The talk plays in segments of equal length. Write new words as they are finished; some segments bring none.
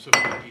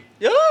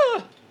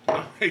Yeah.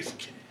 Nice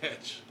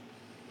catch.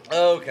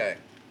 Okay.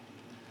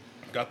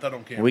 Got that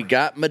on camera. We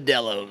got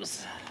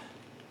Modelo's.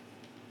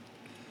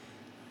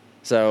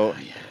 So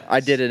I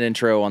did an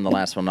intro on the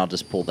last one. I'll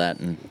just pull that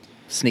and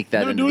sneak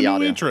that into do the a new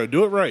audio. intro.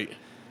 Do it right.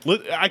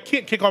 I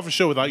can't kick off a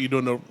show without you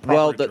doing a proper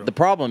Well, intro. the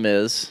problem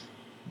is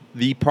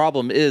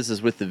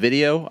with the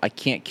video, I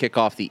can't kick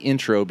off the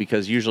intro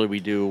because usually we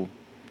do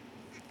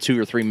 2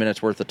 or 3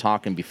 minutes worth of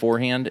talking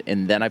beforehand,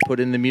 and then I put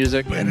in the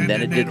music, and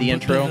then it did the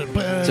intro.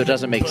 So it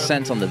doesn't make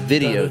sense on the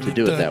video to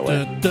do it that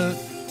way.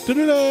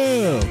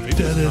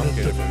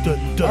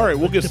 All right,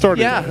 we'll get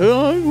started. Yeah,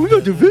 we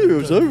got the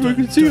videos. So we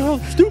can see how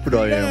stupid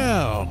I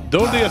am.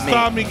 Donde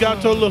está mi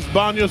gato los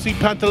baños y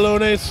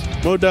pantalones?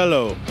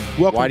 Modelo.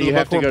 Welcome Why do you to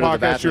have to go to the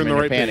podcast. You're bathroom in in the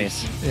your right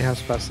panties? place. Yeah, I was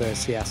supposed to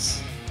say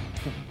yes.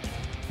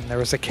 And there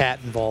was a cat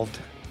involved.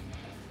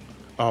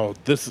 Oh,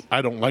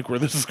 I don't like where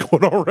this is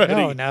going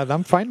already. No,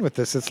 I'm fine with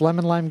this. It's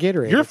lemon lime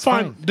Gatorade. You're It's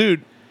fine,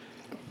 dude.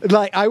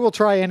 Like, I will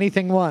try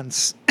anything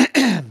once.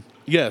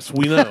 Yes,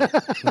 we know.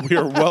 We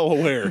are well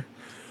aware.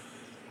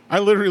 I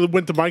literally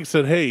went to Mike and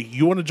said, "Hey,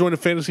 you want to join a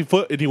fantasy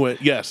foot?" And he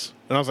went, "Yes."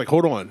 And I was like,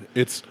 "Hold on,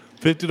 it's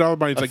 $50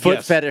 buy." He's A like, foot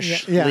 "Yes."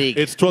 fetish Yeah. league.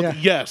 It's 12. Yeah.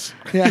 Yes.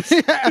 Yeah,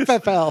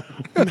 FFL.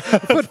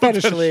 Foot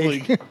Fetish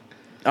League.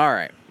 All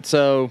right.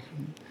 So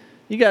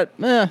you got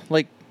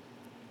like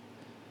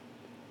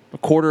a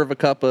quarter of a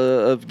cup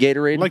of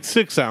Gatorade. Like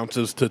 6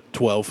 ounces to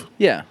 12.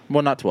 Yeah.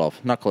 Well, not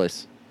 12. Not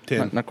close.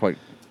 10. Not quite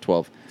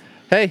 12.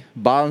 Hey,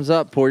 bottoms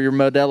up. Pour your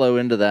Modelo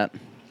into that.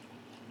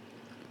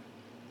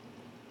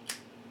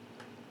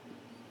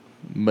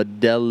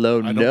 Modelo,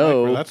 I don't no.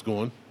 like where that's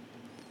going.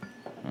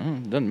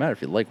 It doesn't matter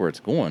if you like where it's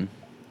going.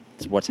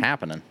 It's what's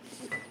happening.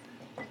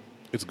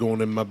 It's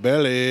going in my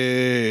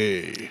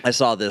belly. I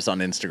saw this on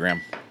Instagram.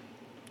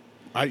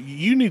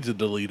 You need to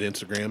delete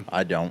Instagram.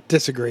 I don't.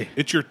 Disagree.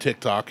 It's your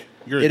TikTok.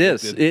 You're It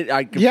is.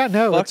 addicted. Yeah,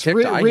 no, fuck it's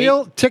TikTok.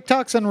 real.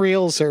 TikToks and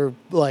Reels are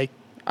like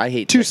I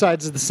hate two TikTok.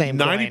 sides of the same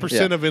coin. 90%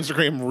 Yeah. of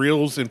Instagram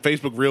Reels and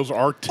Facebook Reels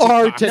are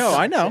TikTok. No,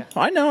 I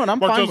know, and I'm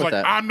fine Marcel's with like,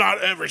 that. I'm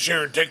not ever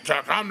sharing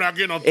TikTok. I'm not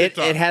getting on It,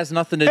 TikTok. it has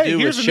nothing to Hey, do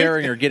with here's an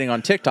sharing or getting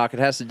on TikTok. It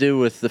has to do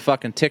with the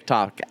fucking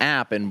TikTok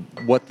app and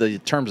what the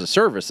terms of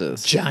service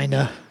is.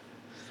 China.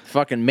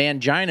 Fucking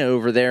mangina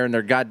over there in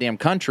their goddamn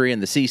country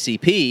and the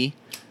CCP,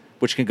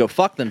 which can go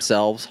fuck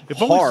themselves If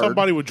hard. only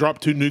somebody would drop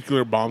 2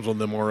 nuclear bombs on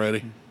them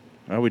already.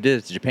 Well, we did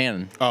it to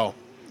Japan. Oh,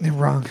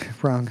 Wrong.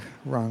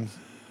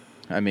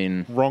 I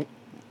mean, wrong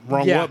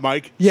Yeah. what,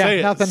 Mike? Yeah, say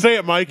it. nothing. Say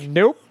it, Mike.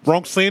 Nope.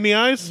 Wrong sandy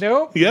eyes?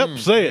 Nope. Yep,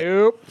 say it.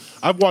 Nope.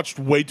 I've watched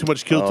way too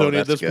much Kill Oh, Tony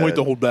at that's this point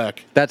good. to hold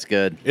back. that's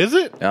good. Is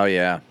it? Oh,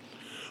 yeah.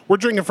 We're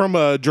drinking from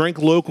Drink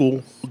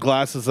Local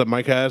glasses that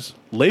Mike has,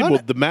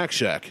 labeled the Mac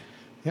Shack.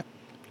 Yep.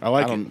 I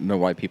like I it. don't know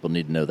why people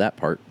need to know that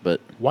part, but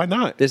Why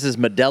not? this is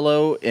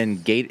Modelo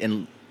and Gate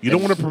and You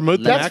don't want to promote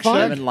the That's Mac fine.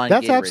 Shack? Lemon lime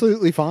That's Gatorade.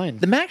 absolutely fine.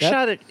 The Mac That-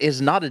 Shot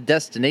is not a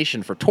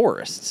destination for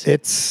tourists.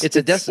 It's a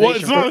Well,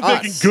 destination it's not for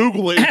like they us. can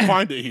Google it and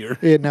find it here.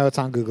 Yeah, no, it's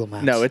on Google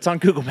Maps. No, it's on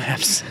Google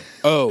Maps.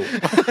 Oh.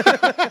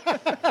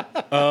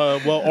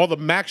 Well, all the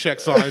Mac Shack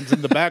signs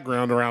in the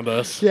background around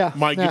us Yeah,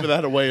 might yeah. give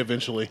that away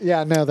eventually.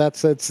 Yeah, no,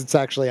 it's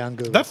actually on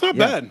Google. That's not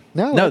bad.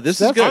 no, No, that's-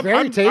 this is that's good. Very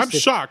I'm tasty.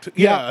 shocked.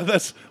 Yeah. Yeah,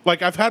 that's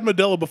like I've had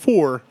Modelo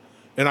before,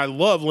 and I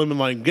love lemon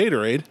lime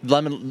Gatorade.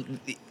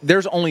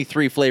 There's only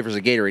 3 flavors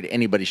of Gatorade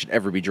anybody should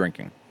ever be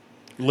drinking: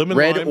 Lemon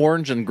red, lime,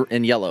 orange,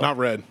 and yellow. not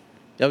red.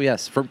 Oh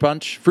yes, fruit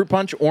punch,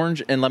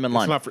 orange, and lemon It's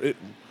lime. not for it.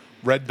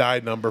 Red dye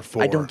number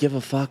 4. I don't give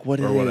a fuck what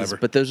it Or is, whatever.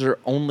 but those are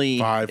only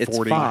 5.40. It's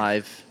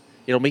 5.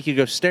 It'll make you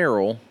go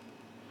sterile,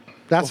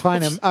 That's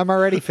fine. I'm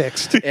already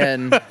fixed.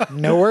 and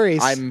No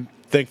worries. I'm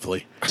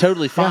Thankfully,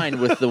 totally fine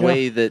with the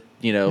way that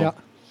Yeah.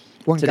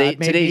 When Today- God made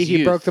me, today's he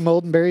youth. broke the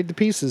mold and buried the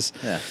pieces.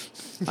 Yeah,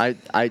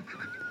 I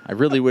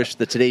really wish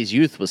that today's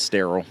youth was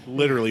sterile.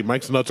 literally,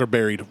 Mike's nuts are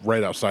buried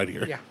right outside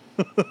here. Yeah.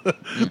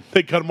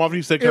 They cut them off, and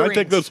he said, "Can I take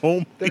Earrings. those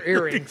home?" They're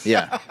earrings.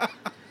 Yeah.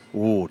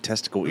 Ooh,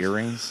 testicle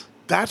earrings.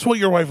 That's what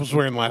your wife was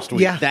wearing last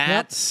week. Yeah.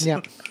 That's.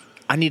 Yep.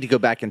 I need to go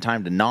back in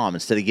time to Nam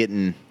instead of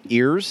getting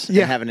ears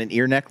Yeah. and having an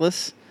ear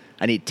necklace.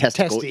 I need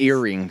testicle Testes.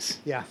 earrings.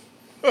 Yeah.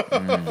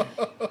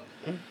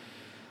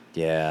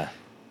 Yeah,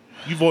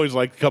 You've always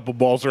liked a couple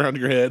balls around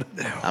your head,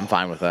 I'm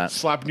fine with that.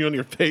 slapping you on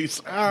your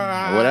face.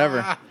 Ah.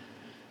 Whatever.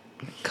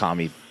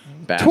 Commie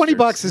bastards.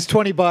 $20 is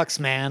 $20,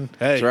 man.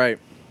 Hey, That's right.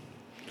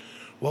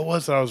 what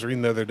was it I was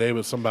reading the other day? It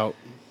was something about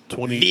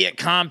 20.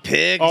 Vietcong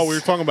pigs. Oh, we were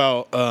talking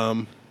about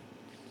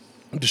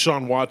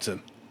Deshaun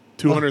Watson,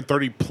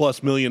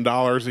 $230+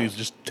 million. He's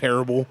just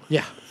terrible.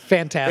 Yeah.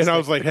 Fantastic. And I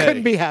was like, hey.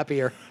 Couldn't be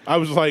happier. I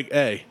was like,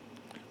 hey,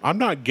 I'm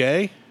not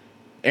gay,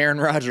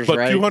 Aaron Rodgers, but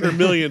right? 200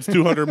 million's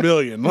 200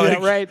 million. Like,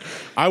 Yeah, right.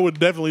 I would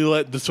definitely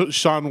let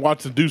Deshaun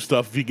Watson do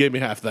stuff if he gave me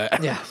half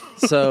that. Yeah.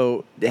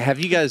 So, have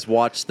you guys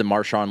watched the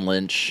Marshawn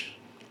Lynch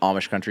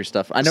Amish country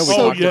stuff? I know we So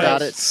talked good.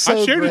 about it.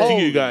 So I shared it to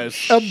great. you guys.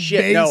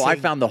 Shit, no, I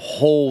Amazing. found the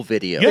whole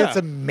video. Yeah. It's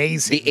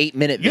amazing. The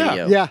 8-minute Yeah.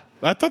 video. Yeah.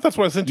 I thought that's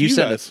what I sent to You you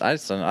sent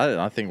guys. it.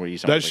 I think what you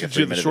sent That was like a should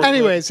be the 3-minute short- video.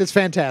 Anyways, it's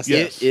fantastic.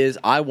 Yes. It is.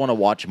 I want to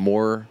watch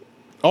more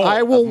Oh,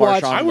 I will of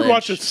watch. Marshawn I would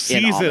watch a Lynch in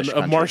season Amish of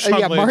country. Marshawn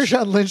Yeah, Lynch.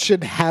 Marshawn Lynch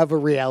should have a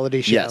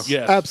reality show. Yes.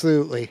 Yes.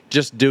 Absolutely.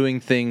 Just doing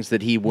things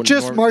that he wouldn't.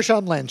 Just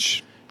Marshawn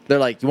Lynch. They're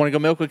like, you want to go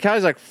milk a cow?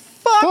 He's like,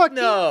 fuck, Fuck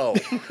no.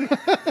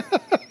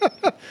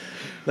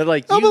 They're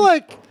like, I'll be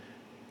like,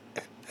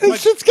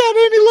 this shit's got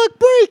any luck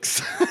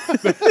brakes.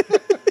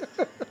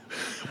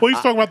 Well, he's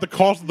talking about the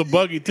cost of the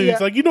buggy too. Yeah.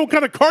 He's like, you know what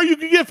kind of car you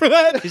can get for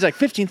that? he's like,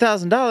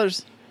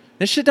 $15,000.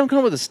 This shit don't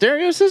come with a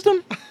stereo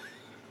system.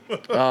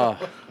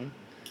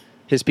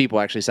 His people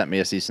actually sent me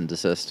a cease and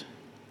desist.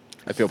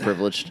 I feel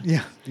privileged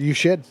Yeah, you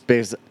should.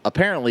 because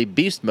apparently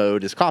Beast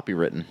Mode is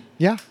copywritten.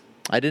 Yeah.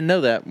 I didn't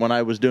know that when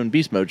I was doing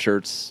Beast Mode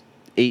shirts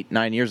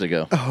 8-9 years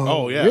ago,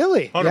 Oh, yeah.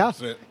 Really?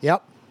 100%. Yeah.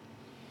 Yep.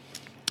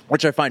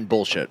 which I find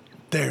bullshit.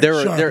 There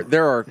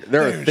There are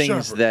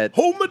things that,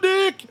 hold my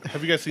dick.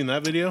 Have you guys seen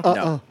that video?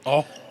 no,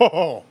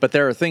 Oh, but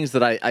there are things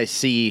that I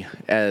see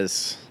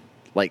as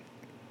like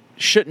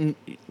shouldn't,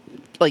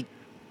 like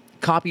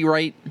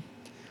copyright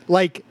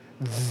Like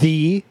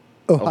the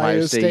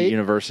Ohio State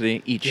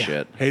University. Eat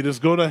shit. haters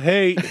gonna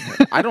hate.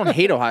 I don't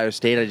hate Ohio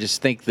State. I just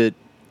think that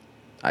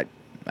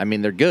I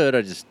mean they're good.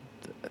 I just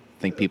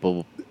think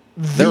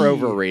they're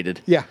overrated.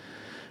 Yeah.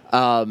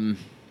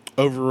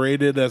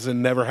 Overrated as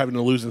in never having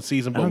to lose in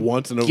season but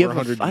once in over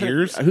 100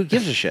 years. Who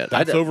gives a shit?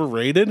 That's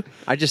overrated.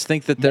 I just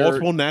think that they're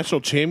Multiple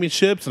national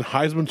championships and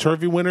Heisman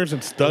Trophy winners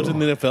and studs in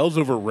the NFL is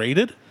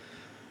overrated.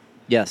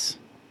 yes,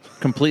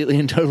 completely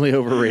and totally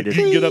overrated.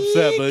 You can get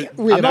upset, but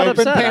We I'm have not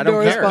opened upset. I don't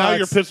Pandora's care. box. now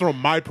you're pissing on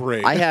my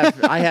parade.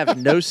 I have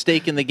no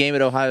stake in the game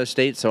at Ohio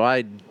State, so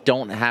I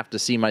don't have to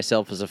see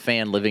myself as a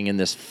fan living in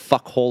this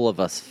fuckhole of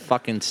a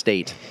fucking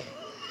state.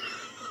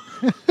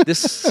 This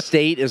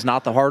state is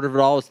not the heart of it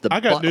all; it's the I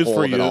got news butthole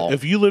for of it you. all.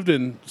 If you lived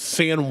in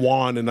San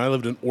Juan and I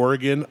lived in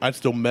Oregon, I'd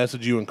still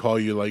message you and call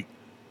you like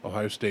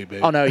Ohio State,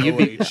 baby. Oh no,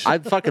 OH.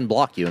 I'd fucking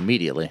block you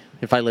immediately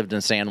if I lived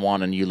in San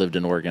Juan and you lived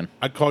in Oregon.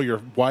 I'd call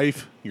your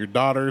wife, your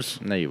daughters,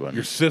 No, you wouldn't.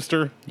 your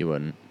sister. You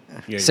wouldn't.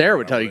 Yeah, Sarah you're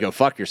would tell you right. go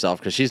fuck yourself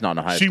because she's not an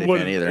Ohio She State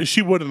wouldn't. fan either.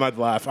 She wouldn't. I'd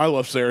laugh. I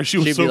love Sarah. She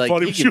was She'd so be like,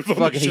 funny you when she can was on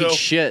the fucking show. eat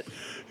shit.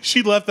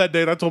 She left that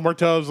day, and I told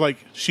Martell, I was like,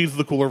 she's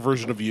the cooler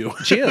version of you.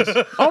 She is.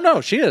 Oh no,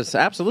 she is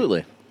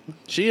absolutely.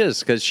 She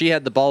is because she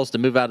had the balls to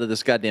move out of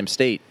this goddamn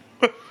state,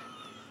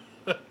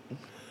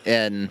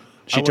 and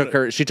she took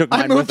I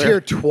mine moved with here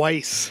her.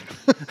 twice.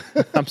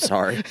 I'm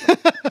sorry.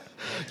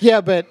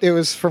 Yeah, but it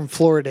was from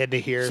Florida to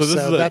here, So so,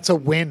 this is that's a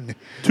win.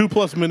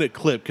 2+ minute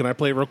clip. Can I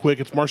play it real quick?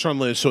 It's Marshawn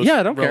Lynch. So it's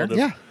Yeah, I don't care. relative.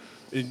 Yeah.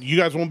 And you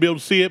guys won't be able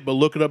to see it, but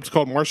look it up. It's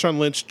called Marshawn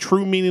Lynch: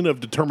 True Meaning of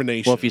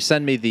Determination. Well, if you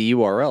send me the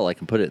URL, I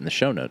can put it in the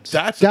show notes.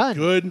 That's Done.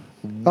 good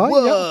Oh,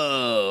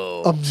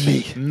 Whoa.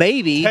 Amazing.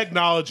 Maybe.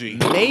 technology.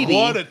 Maybe.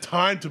 What a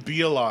time to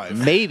be alive.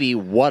 Maybe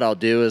what I'll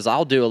do is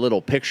I'll do a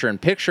little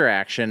picture-in-picture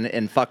action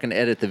and fucking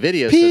edit the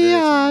video so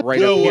that it's right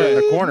No up here in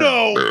the way. corner.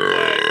 No.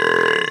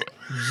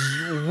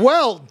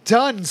 Well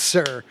done,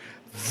 sir.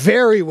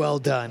 Very well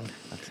done.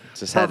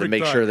 Just had to Perfect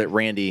make sure timing. that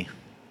Randy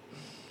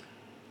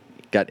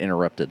got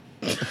interrupted.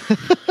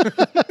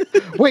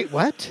 Wait,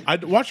 what? I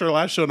watched our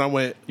last show and I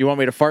went, You want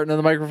me to fart into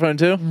the microphone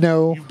too?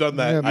 No. You've done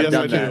that. No, Yes, we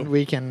I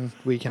can- do.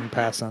 We can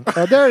pass on.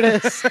 Oh, there it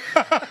is.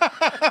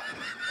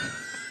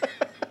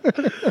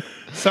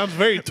 sounds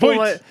very Pull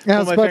toy. I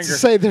was my about finger. to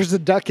say there's a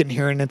duck in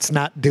here and it's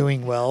not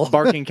doing well.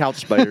 Barking couch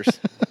spiders.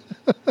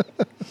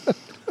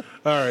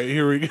 All right,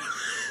 here we go.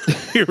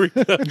 Here we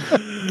go.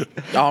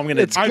 Oh, I'm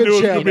gonna. It's I good knew it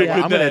was show, going to be a yeah.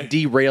 good I'm gonna day.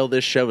 derail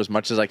this show as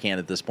much as I can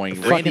at this point.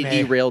 Fucking Randy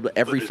A. derailed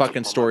every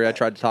fucking story I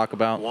tried to talk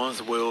about.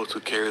 One's will to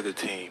carry the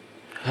team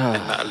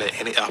and not let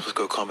any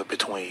obstacle come in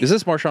between. Is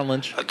this Marshawn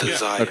Lynch? A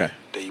desire Okay.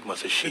 that you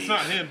must It's achieve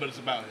not him, but it's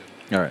about him.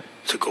 All right.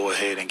 to go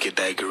ahead and get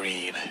that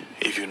green,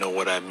 if you know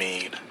what I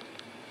mean.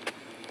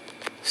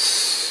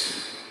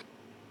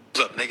 What's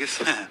up, niggas?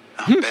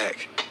 I'm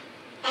back.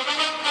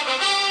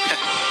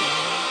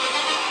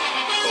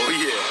 Oh,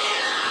 yeah.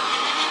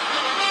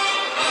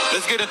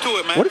 Let's get into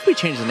it, man. What if we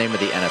change the name of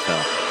the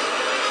NFL?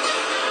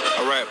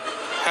 All right.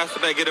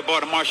 Hasselbeck get a ball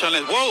to Marshawn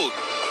Lynch. Whoa.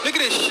 Look at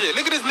this shit.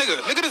 Look at this nigga.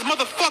 Look at this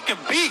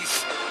motherfucking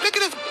beast. Look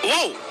at this.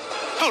 Whoa.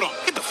 Hold on.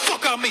 Get the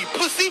fuck out of me,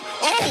 pussy.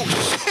 Oh,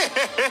 shit.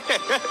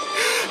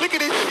 Look at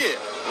this shit.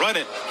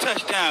 Running.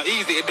 Touchdown.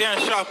 Easy. And Darren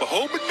Sharper.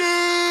 Hold my dick.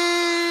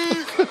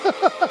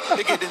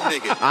 Look at this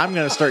nigga. I'm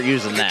gonna start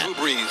using Look at that.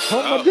 Drew Brees.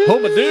 Hold my Nah, dick.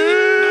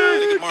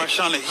 look at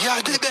Marshawn Lynch. Yeah,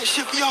 I did that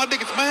shit for y'all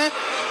niggas, man.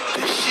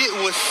 This shit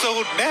was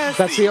so nasty.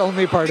 That's the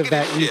only part of Look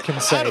at that this you shit. can How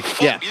say. the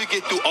fuck Yeah. you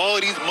get through all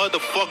these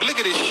motherfuckers? Look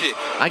at this shit.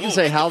 I can Whoa,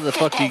 say get how the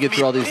fuck do you off get me,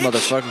 through all these bitch.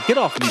 motherfuckers? Get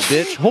off me,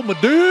 bitch. Hold my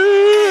dick.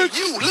 Hey,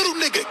 you little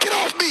nigga, get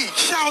off me.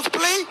 Child's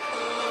play.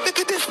 Look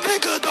at this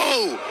nigga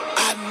though.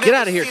 I never Get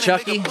outta here, seen a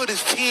Chucky. nigga put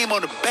his team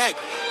on the back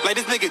like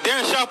this nigga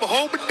Darren Sharper.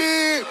 Hold my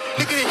dick.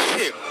 Look at this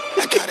shit.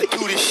 I gotta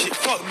do this shit.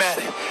 Fuck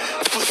Madden.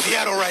 It's for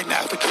Seattle right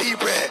now. For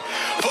T-Brad.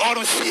 For all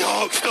them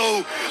Seahawks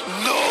though.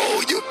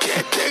 No, you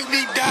can't take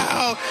me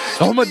down.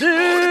 Hold my You need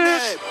more than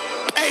dick.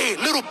 that. Hey,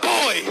 little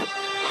boy.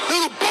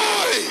 Little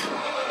boy.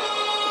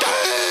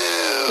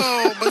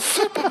 Damn, a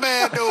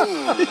Superman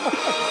though.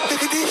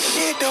 Look at this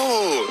shit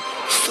though.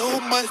 So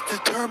much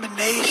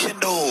determination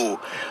though.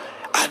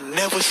 I I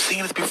never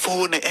seen this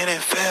before in the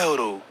NFL,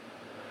 though.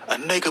 A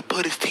nigga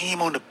put his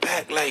team on the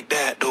back like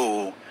that,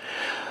 though.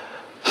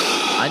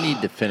 I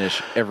need to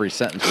finish every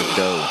sentence with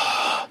dough.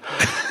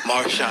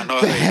 Marshawn, I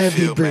know The how you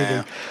heavy feel, breathing.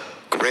 man.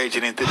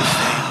 Raging into the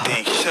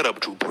same thing. Shut up,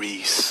 Drew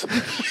Brees.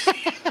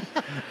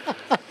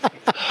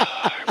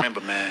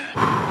 Remember, man,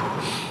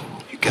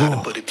 you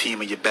gotta put the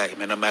team in your back,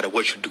 man, no matter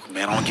what you do,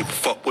 man. I don't give a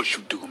fuck what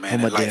you do, man,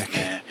 in life,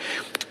 man.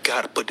 You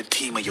gotta put the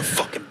team in your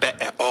fucking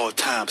back at all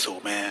times, so,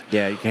 man.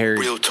 Yeah, you carry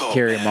Real talk,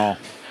 them man. all.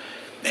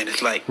 And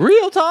it's like,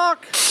 Real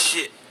talk.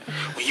 shit,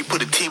 when you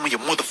put a team on your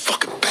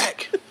motherfucking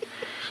back,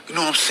 you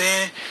know what I'm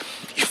saying?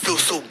 You feel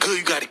so good,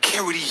 you gotta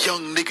carry these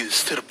young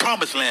niggas to the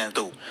promised land,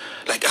 though.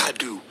 Like I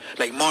do,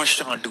 like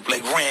Marshawn do,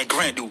 like Rand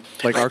Grant do.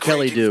 Like R.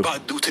 Kelly Grant do.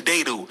 About to do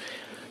today, though.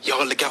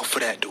 Y'all look out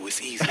for that, though.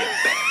 It's easy.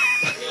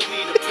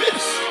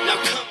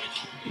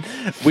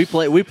 We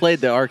played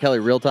the R. Kelly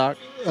Real Talk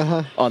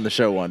on the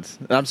show once,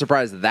 and I'm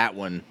surprised that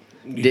one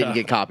didn't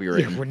get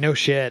copyrighted. We're no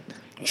shit.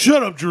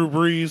 Shut up, Drew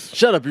Brees.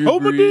 Shut up, you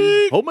Hold my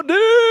Breeze. dick. Hold my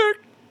dick.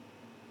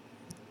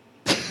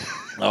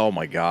 Oh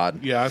my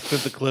God. Yeah, I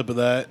sent the clip of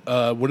that.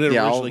 When it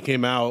Yeah, originally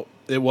came out,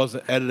 it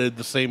wasn't edited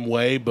the same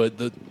way, but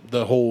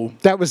the whole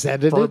That was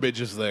edited.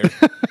 verbiage is there.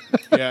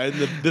 Yeah, and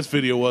this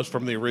video was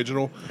from the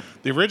original.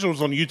 The original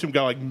was on YouTube,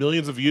 got like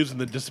millions of views,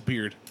 and then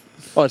disappeared.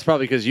 Oh, it's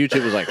probably because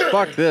YouTube was like,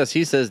 "Fuck this."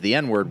 He says the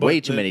N-word way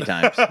too many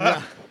times.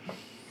 Yeah,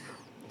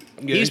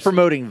 He's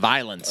promoting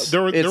violence.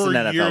 There were It's an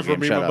NFL years where game.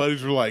 me and Shut my up.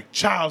 buddies were like,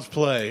 child's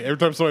play. Every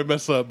time somebody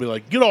messed up, be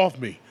like, get off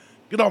me.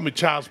 Get off me,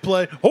 child's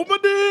play. Hold my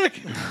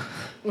dick.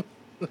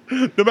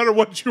 No matter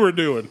what you were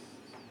doing.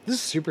 This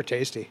is super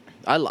tasty.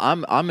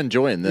 I'm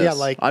enjoying this. Yeah,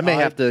 like, I may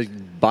I- have to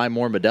buy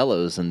more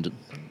Modelo's and.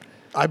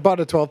 I bought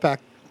a 12-pack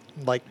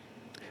like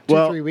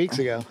 2-3 weeks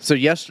ago.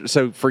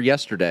 So for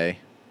yesterday,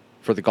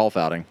 for the golf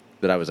outing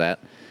that I was at,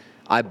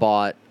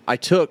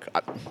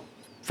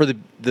 for the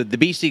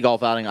BC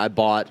golf outing, I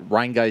bought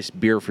Rheingeist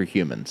beer for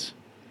humans.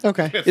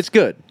 Okay. It's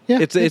good. Yeah,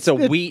 it's a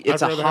wheat.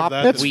 It's I'd a rather have hop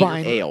that It's wheat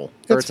fine. ale.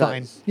 It's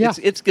fine. Yeah.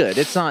 it's good.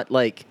 It's not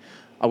like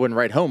I wouldn't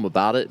write home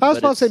about it. I was but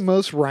about to say it's-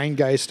 most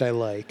Rheingeist I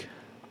like.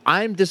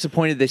 I'm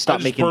disappointed they stopped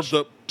just making burped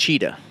up.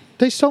 Cheetah.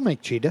 They still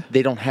make cheetah.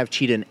 They don't have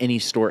Cheetah in any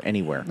store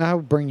anywhere. I'll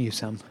bring you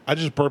some. I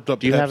just burped up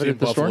Do you Pepsi have it at and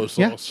the buffalo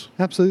store? sauce.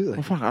 Yeah, absolutely.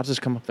 Well, fuck, I'll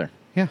just come up there.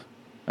 Yeah.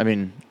 I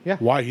mean, Yeah.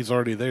 Why? He's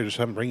already there. Just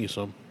have him bring you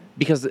some.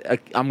 because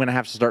I'm going to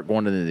have to start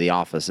going into the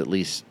office at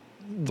least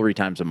 3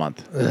 times a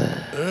month.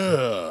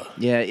 Yeah,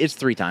 it's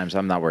 3 times.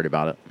 I'm not worried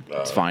about it.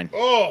 It's fine.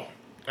 Oh,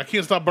 I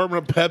can't stop burping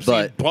up Pepsi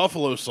But- and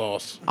buffalo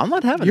sauce. I'm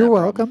not having You're that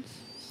problem.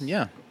 welcome.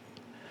 Yeah.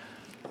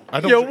 I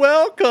don't You're drink-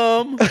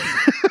 welcome.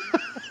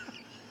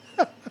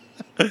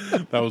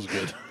 That was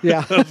good.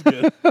 Yeah. That was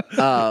good.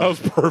 That was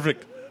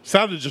perfect.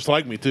 Sounded just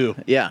like me, too.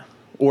 Yeah.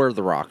 Or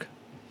The Rock.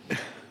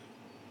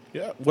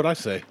 Yeah, what'd I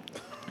say?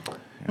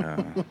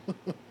 Well,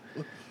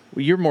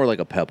 you're more like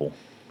a pebble.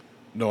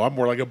 No, I'm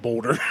more like a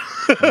boulder. He's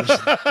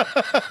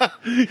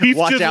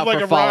Watch chiseled out like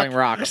for a falling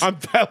rock. rocks. I'm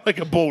fat like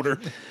a boulder.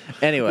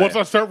 Anyway. Once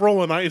I start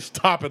rolling ice,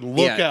 stop and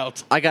look yeah,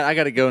 out. I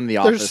got to go in the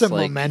office There's some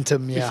like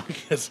momentum, yeah.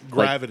 It's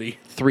gravity.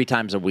 3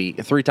 times a week,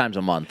 3 times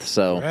a month.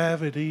 So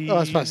Gravity. Oh, I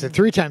was about to say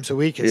 3 times a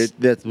week is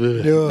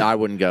no, I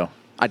wouldn't go.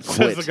 I'd Says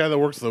quit. the guy that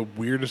works the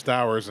weirdest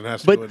hours and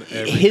has to But do it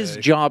every his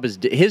day.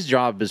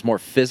 job is more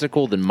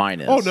physical than mine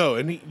is. Oh no,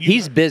 and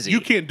He's busy. You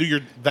can't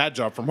do that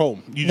job from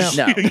home. You No. just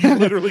No. you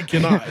literally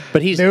cannot.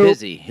 But he's Nope.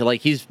 busy.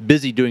 He's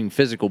busy doing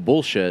physical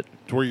bullshit.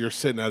 To where you're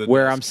sitting at a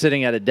Where desk. I'm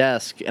sitting at a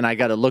desk and I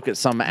got to look at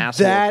some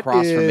asshole that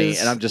across is from me,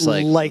 and I'm just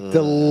like,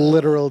 the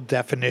literal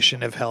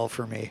definition of hell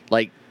for me.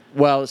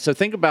 Well, so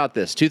think about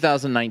this: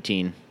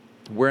 2019,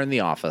 we're in the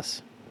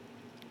office,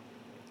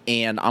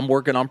 and I'm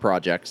working on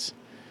projects,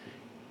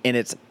 and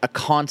it's a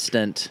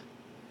constant.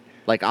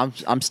 Like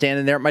I'm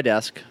standing there at my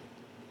desk,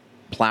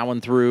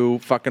 plowing through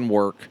fucking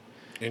work.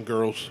 and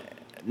girls.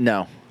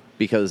 No,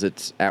 because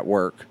it's at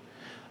work.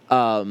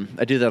 I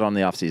do that on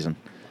the off season.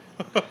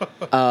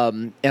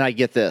 And I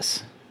get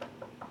this.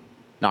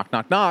 Knock,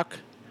 knock, knock.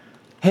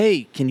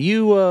 Hey, can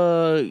you,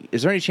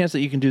 is there any chance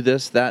that you can do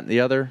this, that, and the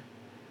other?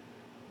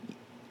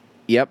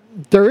 Yep.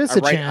 There is a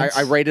I write, chance.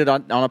 I write it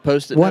on a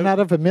post-it One note. out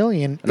of a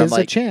million And I'm is a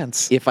like,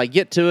 chance. If I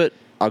get to it,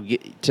 I'll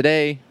get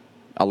today.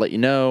 I'll let you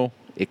know.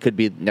 It could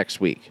be next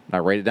week. I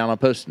write it down on a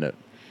post-it note.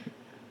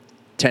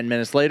 10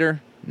 minutes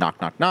later, knock,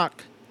 knock,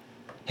 knock.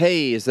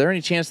 Hey, is there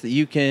any chance that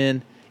you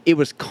can... It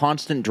was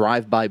constant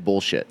drive-by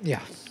bullshit.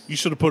 Yeah. You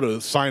should have put a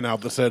sign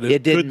out that said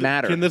It didn't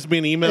matter. Can this be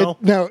an email?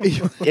 No.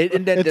 It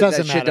It doesn't that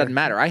shit matter. doesn't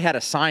matter. I had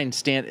a sign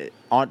stand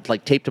on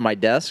taped to my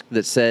desk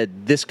that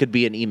said this could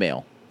be an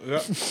email,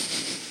 Yeah.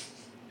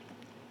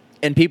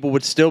 and people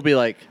would still be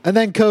like, And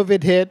then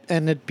COVID hit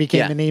and it became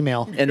Yeah. an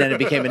email. and then it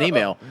became an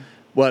email.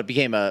 Well, it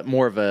became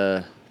more of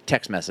a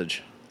text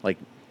message, like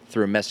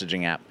through a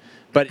messaging app.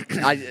 But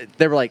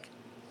they were like,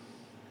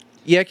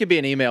 yeah, it could be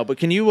an email, but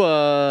can you?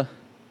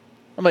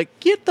 I'm like,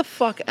 get the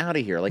fuck out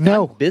of here! Like,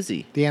 No. I'm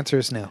busy. The answer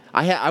is no.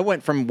 I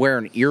went from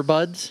wearing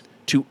earbuds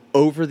to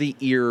over the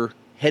ear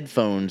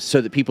headphones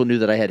so that people knew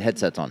that I had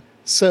headsets on.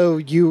 So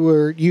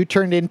you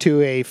turned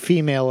into a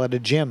female at a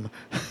gym.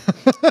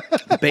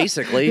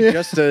 Basically,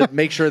 just to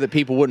make sure that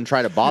people wouldn't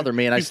try to bother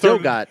me, and I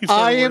started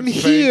I am wearing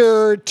Spanx.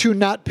 here to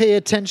not pay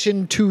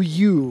attention to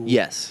you.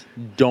 Yes,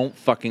 don't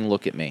fucking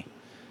look at me.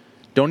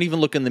 Don't even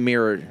look in the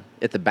mirror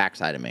at the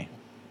backside of me.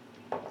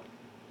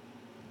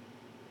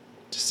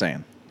 Just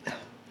saying.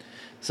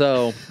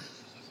 So,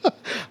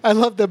 I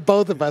love that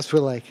both of us were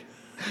like,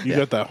 You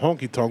got that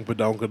honky tonk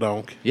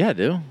badonka-donk. yeah, I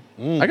do.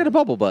 I got a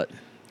bubble butt.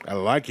 I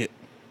like it.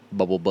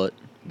 Bubble butt.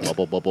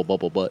 Bubble, bubble,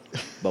 bubble butt.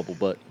 Bubble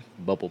butt.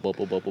 Bubble,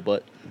 bubble, bubble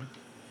butt.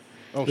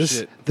 Oh, This-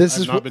 shit. this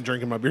I've is not what- been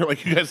drinking my beer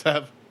like you guys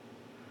have.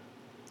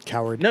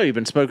 coward. No, you've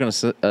been smoking a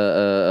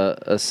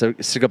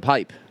cigar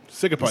pipe.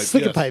 Cigar pipe.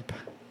 Stick a yes. pipe.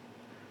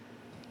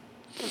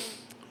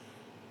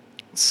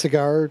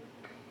 Cigar.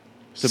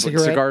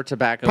 Cigarette Cigar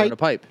tobacco pipe. in a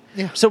pipe.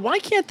 Yeah. So why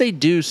can't they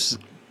do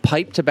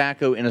pipe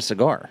tobacco in a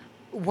cigar?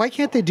 Why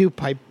can't they do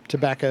pipe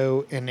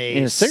tobacco in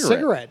In a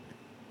cigarette.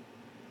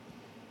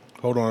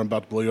 Hold on, I'm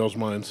about to blow y'all's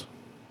minds.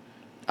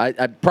 I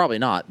probably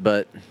not,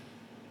 but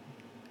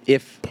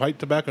if Pipe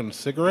tobacco and a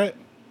cigarette?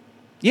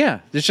 yeah,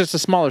 it's just a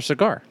smaller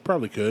cigar.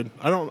 Probably could.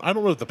 I don't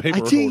know if the paper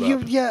I would think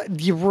hold up.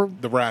 you were.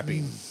 The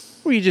wrapping.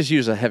 Well, you just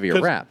use a heavier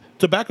 'Cause wrap.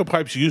 Tobacco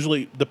pipes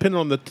usually, depending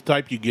on the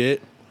type you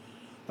get,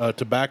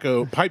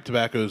 pipe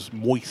tobacco is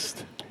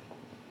moist.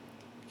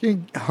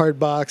 Hard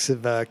box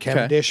of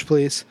Cavendish,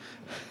 please.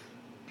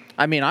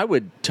 I mean, I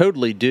would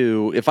totally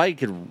do if I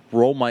could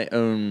roll my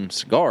own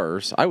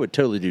cigars. I would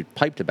totally do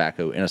pipe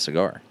tobacco in a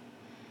cigar.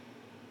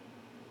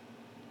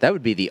 That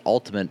would be the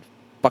ultimate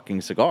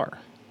fucking cigar.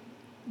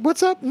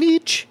 What's up,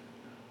 Nietzsche?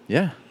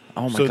 Yeah.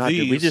 Oh my So god!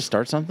 Did we these- just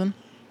start something?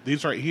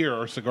 These right here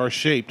are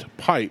cigar-shaped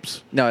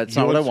pipes. No, it's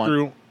You not what I want.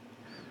 unscrew-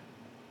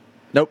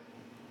 Nope.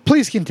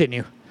 Please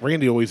continue.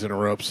 Randy always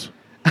interrupts.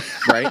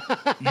 Right?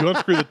 You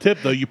unscrew the tip,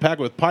 though. You pack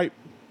it with pipe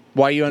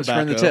Why are you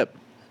unscrewing the Tobacco. tip?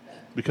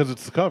 because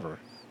it's the cover.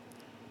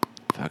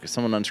 Fuck! If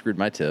someone unscrewed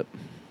my tip.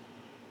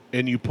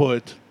 And you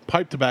put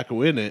pipe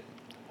tobacco in it,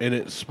 and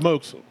it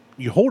smokes.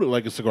 You hold it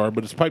like a cigar,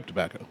 but it's pipe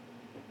tobacco.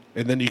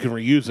 And then you can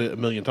reuse it a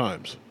million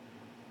times.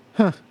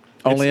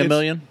 Only a it's-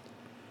 million?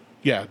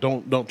 Yeah,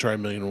 don't try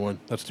 1,000,001.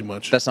 That's too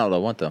much. That's not what I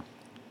want, though.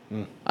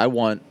 I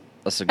want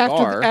a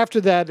cigar.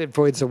 After that, it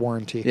voids the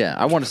warranty. Yeah,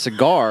 I want a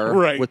cigar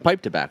Right. with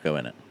pipe tobacco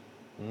in it.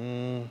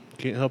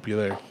 Can't help you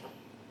there.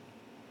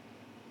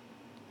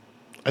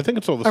 I think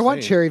it's all the I same.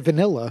 want cherry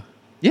vanilla,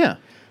 Yeah.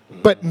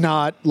 but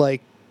not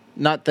like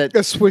Not that. a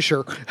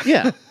Swisher.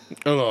 Yeah.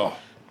 Oh,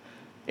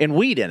 And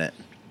weed in it.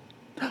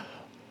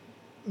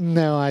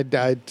 No, I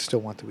still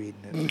want the weed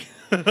in it.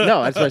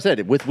 No, that's what I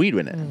said. With weed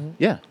in it.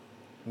 Yeah.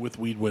 with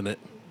weed win it.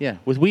 Yeah,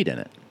 with weed in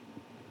it.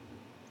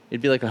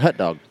 It'd be like a hot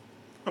dog.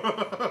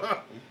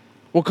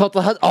 We'll call it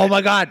the hot. Oh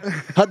my God,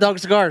 hot dog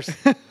cigars.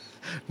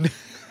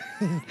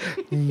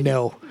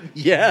 No,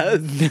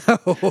 Yes.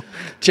 no,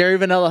 Cherry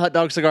vanilla hot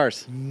dog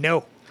cigars.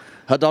 no,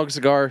 Hot dog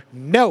cigar,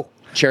 no.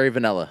 cherry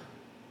vanilla.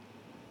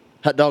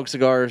 Hot dog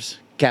cigars,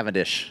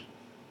 Cavendish.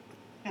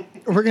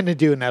 We're gonna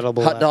do an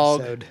edible Hot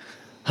dog. episode.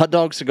 Hot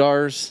dog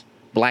cigars,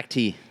 black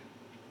tea.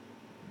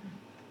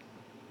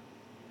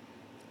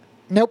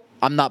 Nope,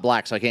 I'm not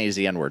black, so I can't use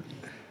the N word.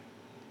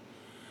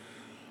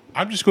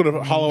 I'm just going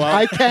to hollow out.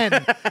 I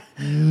can.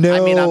 No, I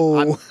mean, I'm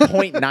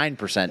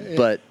 0.9%,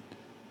 but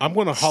I'm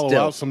going to hollow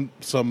Still. out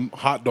some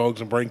hot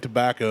dogs and bring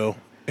tobacco,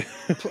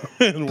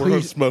 and we're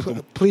going to smoke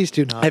them. Please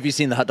do not. have you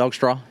seen the hot dog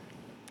straw?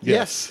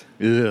 Yes,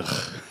 Ugh.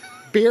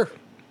 beer.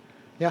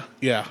 Yeah,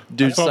 Yeah,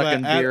 Dude I saw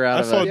sucking that beer out I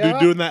of saw a- a dude Yeah.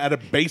 doing that at a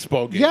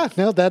baseball game. yeah.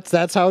 No,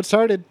 that's how it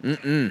started.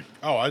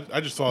 Oh,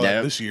 I just saw that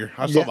Nope. this year.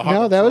 I saw Yeah, the hot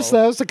no, dog that was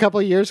straw. a couple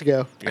of years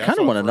ago. Yeah, I kind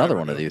saw of it want another forever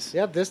one of ago. these.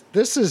 Yeah,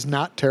 this is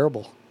not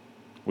terrible.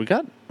 We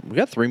got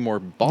 3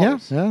 more Yeah,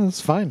 bottles. yeah, that's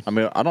fine. I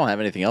mean, I don't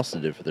have anything else to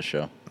do for the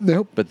show.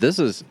 Nope. But this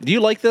is. Do you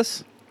like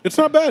this? It's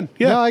not bad.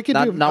 Yeah, No, I could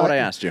Not- do. not what I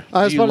asked you.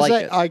 I was Do you about to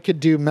like say it? I could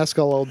do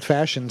mezcal old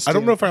fashions. I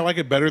don't know if I like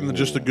it better than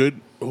just a good.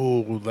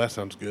 Oh, that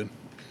sounds good.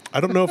 I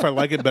don't know if I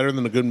like it better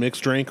than a good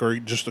mixed drink or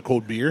just a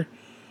cold beer,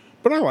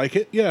 but I like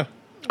it. Yeah,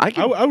 I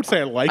could, I would say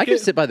I like I it. could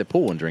sit by the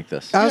pool and drink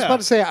this. I was Yeah. about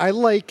to say I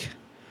like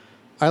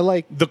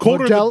The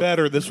colder the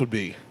better this would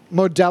be.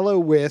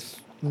 Modelo with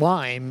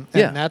lime,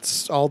 and Yeah.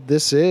 that's all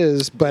this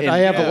is. But And I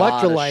have a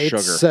lot of electrolytes,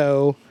 sugar.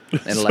 so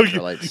And So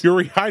electrolytes. you're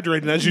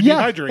rehydrating as you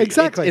yeah, dehydrate.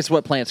 exactly. It's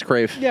what plants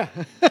crave. Yeah.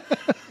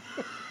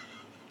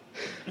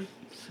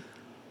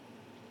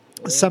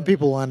 Some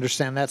people will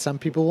understand that. Some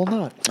people will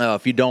not. Oh,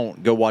 if you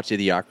don't, go watch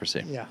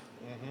Idiocracy. Yeah.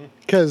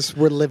 Because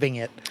we're living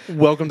it.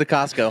 Welcome to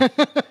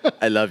Costco.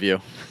 I love you.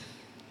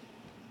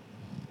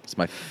 It's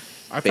my.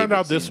 I found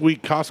out this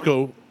week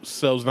Costco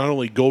sells not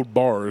only gold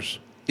bars,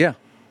 Yeah.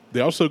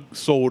 they also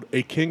sold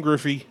a Ken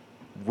Griffey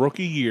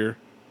rookie year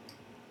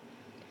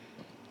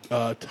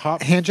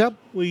top Hand job?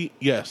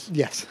 Yes,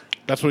 Yes.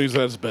 that's what he's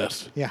at his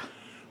best. Yeah.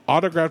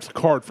 Autographed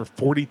card for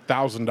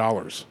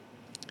 $40,000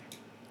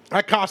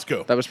 at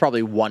Costco. That was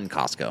probably one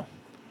Costco.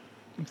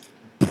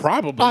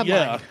 Probably, Online.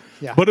 yeah.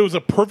 Yeah. But it was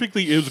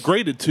it was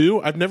graded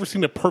too. I've never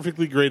seen a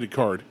perfectly graded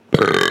card.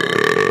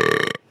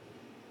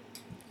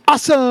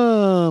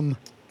 Awesome.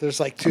 There's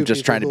like two. I'm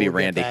just people trying to who be will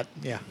get Randy. that.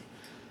 Yeah.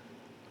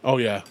 Oh,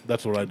 yeah.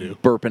 That's what I do.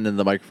 Burping in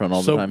the microphone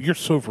all the time. You're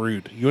so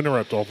rude. You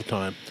interrupt all the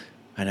time.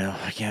 I know.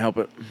 I can't help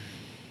it.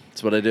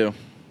 It's what I do.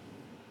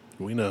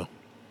 We know.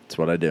 It's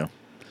what I do.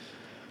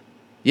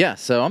 Yeah,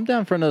 so I'm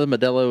down for another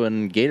Modelo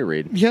and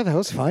Gatorade. Yeah, that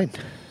was fine.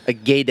 A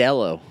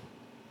Gadello.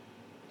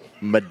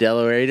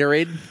 Modelo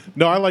Gatorade?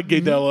 No, I like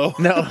Gadello.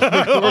 No,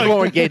 we're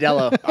going with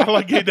Gadello. I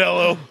like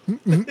Gadello.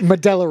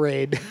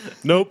 Modellerade.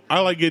 Nope, I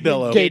like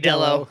Gadello.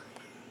 Gadello.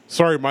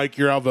 Sorry, Mike,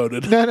 you're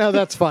outvoted. No,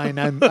 that's fine.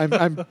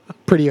 I'm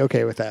pretty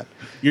okay with that.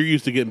 You're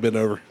used to getting bent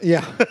over.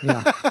 Yeah.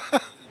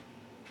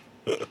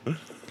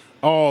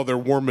 Oh, they're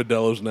warm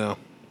Modelos now.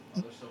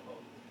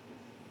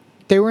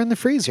 They were in the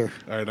freezer.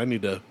 All right, I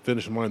need to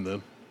finish mine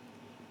then.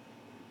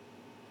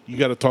 You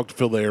got to talk to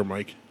fill the air,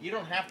 Mike. You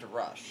don't have to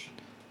rush.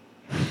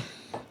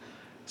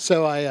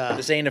 So I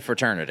This ain't a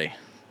fraternity.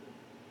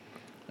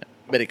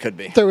 But it could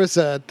be. there's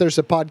a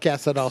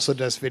podcast that also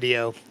does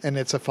video, and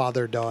it's a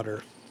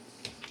father-daughter.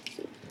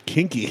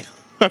 Kinky.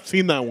 I've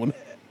seen that one.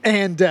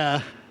 And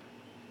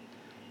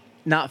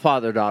Not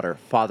father-daughter,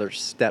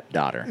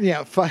 father-stepdaughter.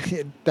 yeah,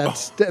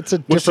 that's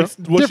a Was she-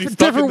 different was she stuck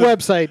different in the-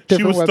 website. She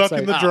Different was website. stuck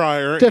in the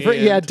dryer. Different,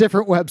 and yeah,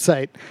 different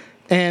website.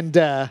 And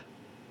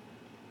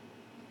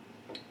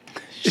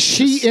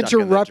she was stuck in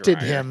the interrupted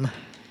dryer. him,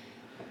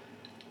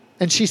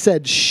 and she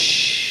said,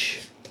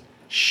 "Shh."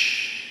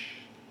 Shh.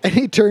 And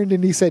he turned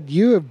and he said,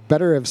 "You have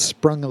better have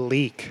sprung a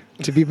leak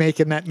to be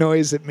making that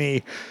noise at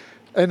me."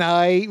 And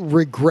I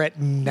regret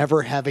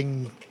never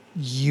having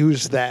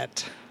used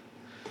that.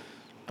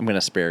 I'm going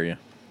to spare you.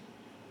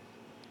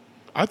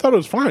 I thought it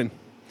was fine.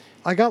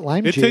 I got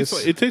lime It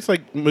juice. tastes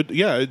like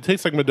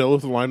Modelo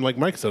with lime, like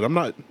Mike said. I'm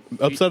not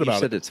upset You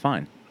about said it. it's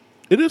fine.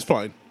 It is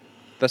fine.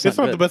 That's It's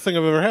not good. the best thing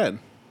I've ever had.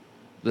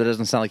 That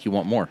doesn't sound like you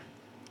want more.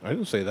 I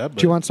didn't say that. But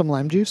Do you want some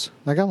lime juice?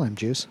 I got lime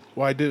juice.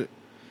 Well, I did it.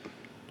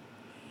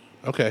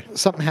 Okay.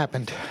 Something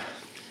happened.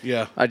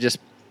 Yeah. I just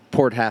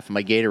poured half of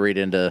my Gatorade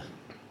into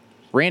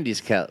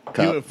Randy's cup.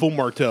 You went full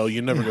Martell.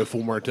 You never go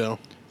full Martell.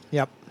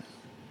 Yep.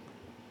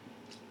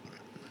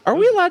 Are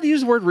we allowed to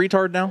use the word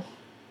retard now?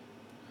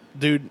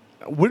 Dude,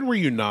 when were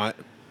you not?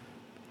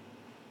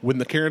 When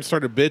the Karens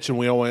started bitching,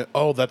 we all went,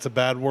 "Oh, that's a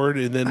bad word,"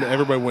 and then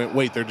everybody went,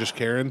 "Wait, they're just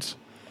Karens."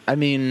 I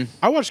mean,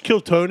 I watched Kill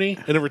Tony,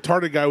 and a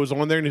retarded guy was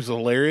on there, and he's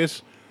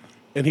hilarious,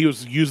 and he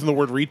was using the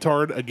word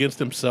retard against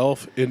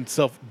himself in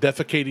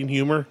self-defecating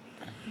humor,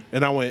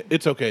 and I went,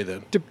 "It's okay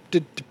then."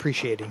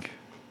 Depreciating.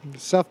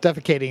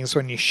 Self-defecating is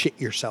when you shit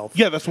yourself.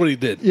 Yeah, that's what he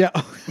did. Yeah.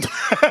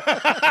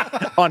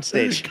 on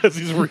stage. Because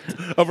he's a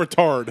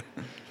retard.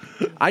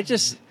 I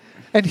just,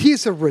 And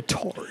he's a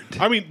retard.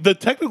 I mean, the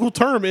technical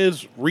term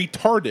is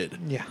retarded.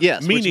 Yeah.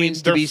 yes, which Meaning means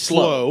to they're be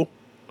slow.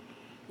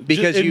 Just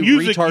Because in you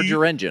music, retard you-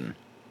 your engine.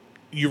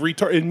 You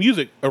retard in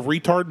music. A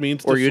retard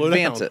means Or to you slow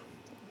advance down. it.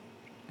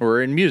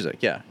 Or in music,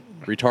 yeah.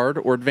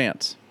 Retard or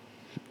advance.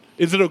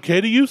 Is it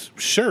okay to use?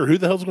 Sure. Who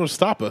the hell's going to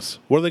stop us?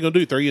 What are they going to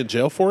do? Throw you in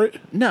jail for it?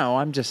 No,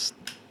 I'm just...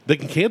 They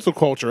can cancel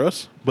culture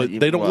us, but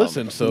they don't well,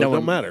 listen, so it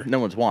don't matter. No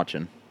one's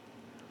watching.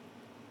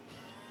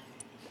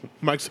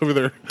 Mike's over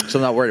there. So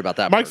I'm not worried about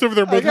that. Mike's part. over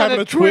there both got having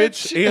a a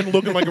twitch and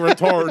looking like a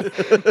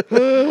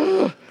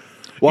retard.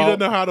 He Well, doesn't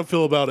know how to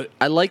feel about it.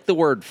 I like the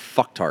word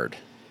fucktard.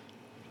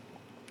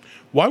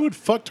 Why would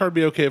fucktard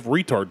be okay if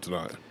retard's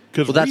not?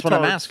 Because Well, that's what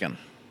I'm asking.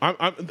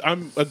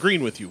 I'm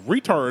agreeing with you.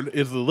 Retard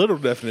is the literal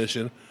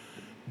definition,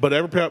 but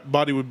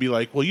everybody would be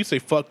like, "Well, you say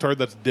fucktard,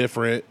 that's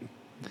different.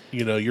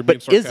 You know, you're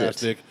being But is it?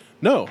 sarcastic."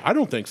 No, I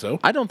don't think so.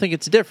 I don't think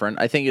it's different.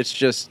 I think it's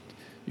just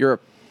you're a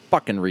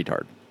fucking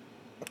retard.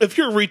 If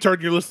you're a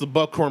retard, you're listening to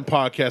Buckhorn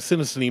Podcast,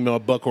 send us an email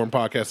at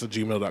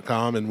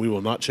buckhornpodcast@gmail.com, and we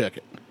will not check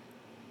it.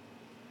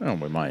 Oh,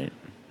 we might.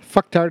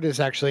 Fucktard is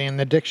actually in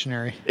the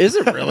dictionary. Is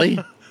it really?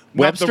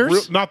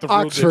 Webster's? Not the real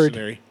Oxford.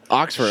 dictionary.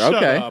 Oxford. Shut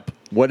Okay. up.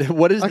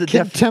 What is A the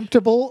def?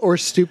 contemptible or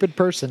stupid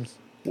person.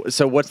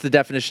 So what's the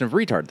definition of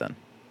retard then?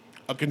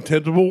 A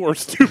contemptible or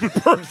stupid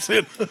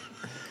person.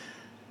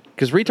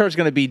 Because retard's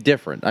going to be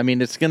different. I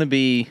mean, it's going to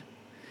be,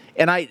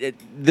 and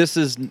this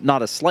is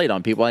not a slight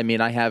on people. I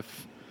mean, I have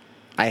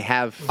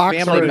family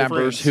Oxford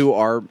members friends. who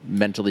are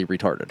mentally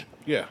retarded.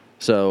 Yeah.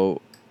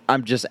 So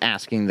I'm just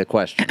asking the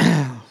question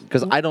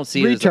because I don't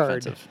see it as Retard.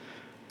 offensive.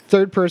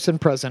 Third person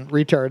present.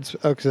 Retards.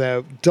 Okay,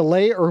 so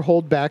delay or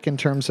hold back in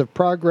terms of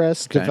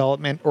progress, Okay.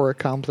 development, or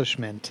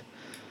accomplishment.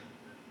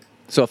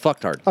 So a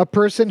fucktard. A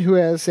person who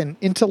has an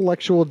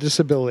intellectual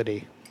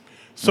disability.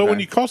 So when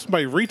Okay. you call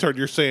somebody retard,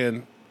 you're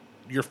saying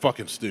you're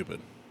fucking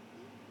stupid.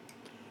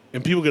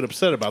 And people get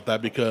upset about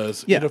that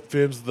because Yeah. it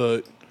offends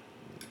the...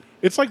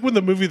 It's like when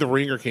the movie The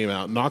Ringer came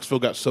out. Knoxville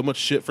got so much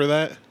shit for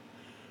that.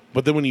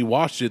 But then when you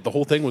watched it, the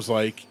whole thing was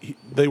like...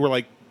 They were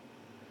like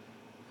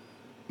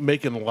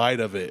making light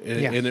of it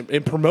and, Yeah.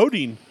 and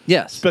promoting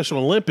Yes. Special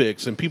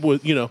Olympics and people,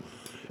 you know...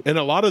 And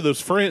a lot of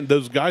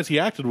those guys he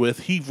acted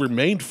with, he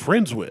remained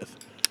friends with.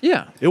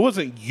 Yeah. It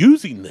wasn't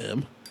using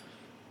them.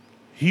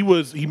 He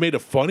made a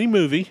funny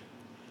movie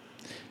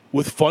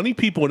with funny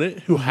people in it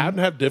who happen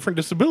to have different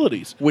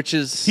disabilities. Which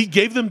is He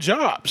gave them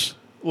jobs.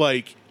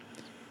 Like,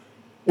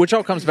 which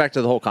all comes back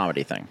to the whole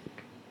comedy thing.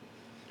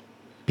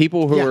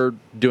 people who Yeah. are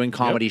doing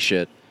comedy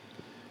shit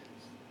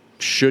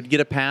should get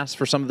a pass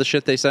for some of the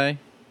shit they say.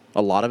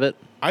 A lot of it,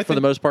 for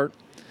the most part.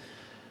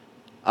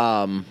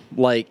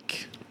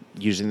 Like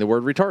using the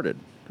word retarded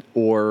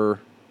or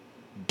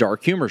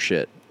dark humor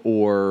shit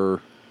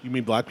or... You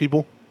mean black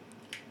people?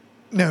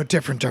 No,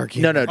 different dark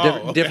humor. No,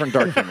 okay. different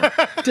dark humor.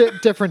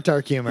 Different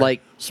dark humor.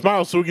 Like,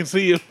 Smile so we can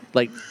see you.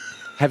 like,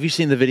 have you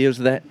seen the videos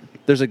of that?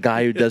 There's a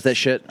guy who does that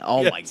shit.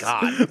 Oh my Yes.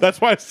 God. That's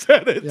why I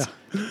said it. Yeah.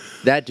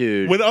 That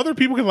dude. When other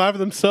people can laugh at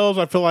themselves,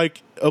 I feel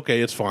like,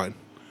 okay, it's fine.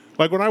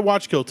 Like when I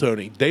watch Kill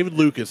Tony, David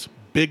Lucas,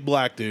 big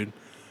black dude,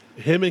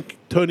 him and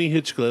Tony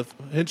Hinchcliffe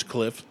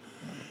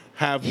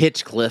have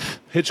Hitchcliff.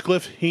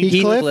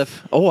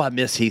 Heathcliff? Oh, I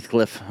miss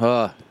Heathcliff.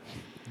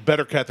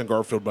 Better cat than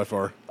Garfield by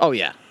far. Oh,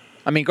 yeah.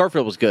 I mean,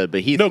 Garfield was good,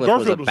 but No, Heathcliff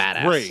Garfield was was a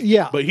badass. great.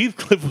 Yeah. But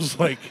Heathcliff was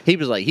like He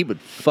would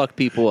fuck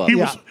people up.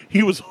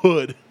 he was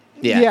hood.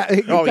 Yeah.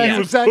 Oh, that's yeah.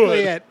 exactly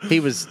Hood. it. He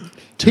was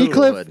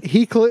total hood.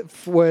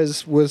 Heathcliff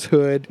was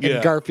hood, Yeah.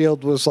 and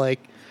Garfield was like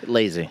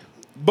Lazy.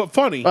 But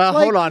funny.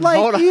 Hold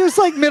on. He was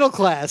like middle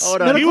class.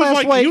 Hold on. Middle He was class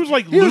like- white. he was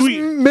like he was Louis-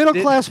 middle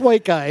class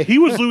white guy. He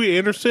was Louis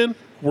Anderson,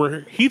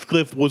 where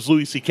Heathcliff was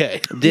Louis C.K.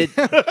 Did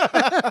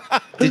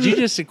you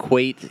just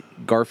equate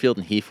Garfield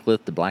and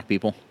Heathcliff to black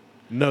people?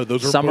 No,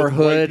 those are Some both are white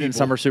hood people. and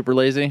some are super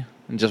lazy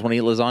and just want to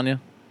eat lasagna?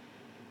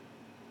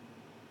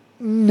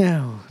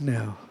 No.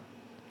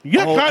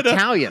 Yeah, Oh, kind of. A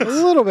Italians.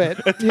 little bit.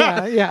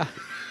 Yeah.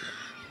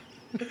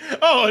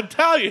 Oh,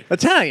 Italian.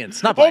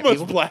 Italians, not black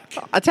Almost people. black.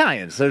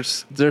 Italians.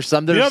 There's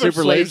some that The are other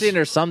super slaves- lazy and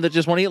there's some that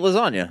just want to eat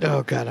lasagna.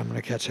 Oh God, I'm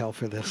gonna catch hell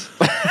for this.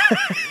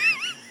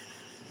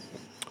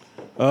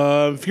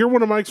 If you're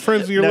one of Mike's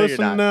friends and you're No, you're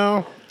listening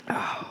not.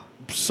 now,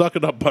 suck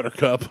it up,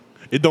 Buttercup.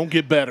 It don't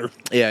get better.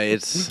 Yeah,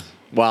 it's...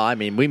 Well, I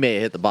mean, we may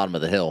hit the bottom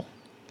of the hill.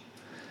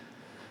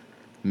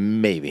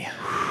 Maybe.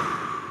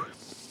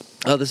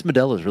 Oh, this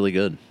Modelo is really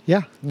good.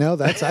 Yeah. No,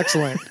 that's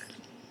excellent.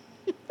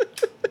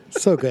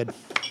 So good.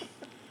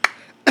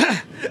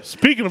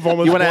 Speaking of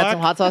almost You want to black, add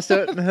some hot sauce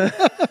to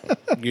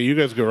it? yeah, you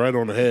guys go right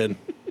on ahead.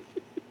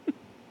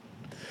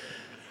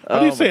 How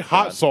do you Oh, say my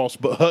hot God. sauce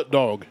but hot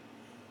dog?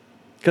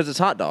 Because it's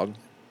hot dog.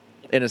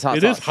 And it's hot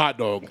It sauce. is hot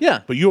dog.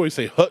 Yeah. But you always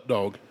say hot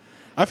dog.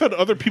 I've had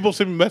other people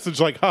send me a message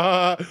like,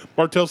 ha, ha,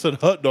 Martel said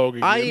hot dog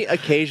again. I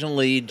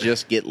occasionally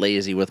just get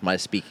lazy with my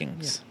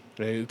speakings.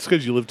 Hey, it's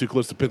because you live too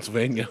close to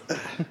Pennsylvania.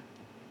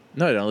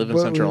 No, I don't live in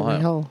Well, Central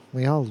Ohio.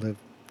 We all live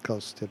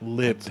close to.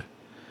 Lived.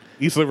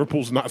 East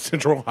Liverpool's not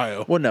Central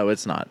Ohio. Well, no,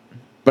 it's not.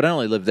 But I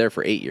only lived there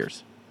for 8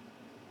 years.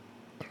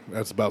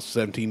 That's about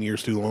 17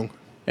 years too long.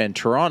 And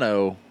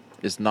Toronto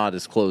is not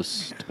as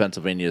close to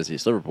Pennsylvania as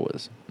East Liverpool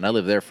is. And I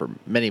lived there for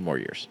many more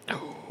years.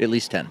 At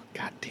least 10.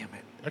 God damn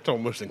it. That's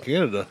almost in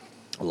Canada.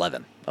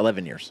 11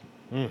 years.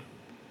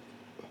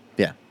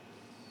 Yeah.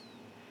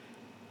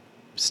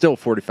 Still a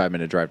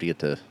 45-minute drive to get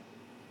to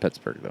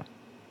Pittsburgh, though.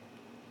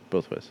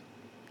 Both ways.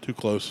 Too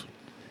close.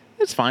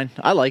 It's fine.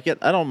 I like it.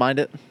 I don't mind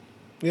it.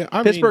 Yeah,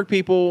 I Pittsburgh mean,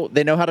 people,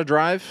 they know how to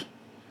drive.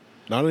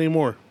 not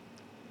anymore.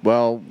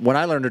 Well, when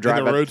I learned to drive,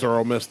 And the roads are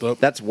all messed up.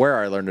 that's where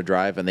I learned to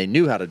drive, and they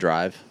knew how to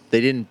drive.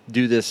 They didn't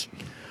do this,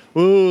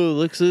 oh,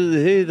 looks,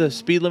 hey, the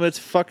speed limit's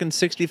fucking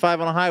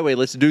 65 on a highway.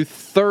 Let's do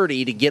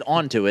 30 to get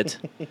onto it,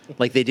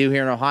 like they do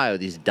here in Ohio,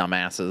 these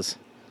dumbasses.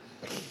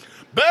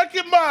 Back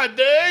in my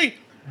day,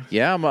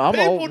 Yeah, I'm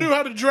people old. knew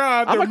how to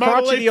drive I'm their a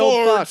Model crotchety A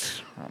old fuck.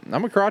 Fords.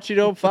 I'm a crotchety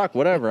old fuck.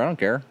 Whatever. I don't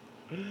care.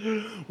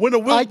 When the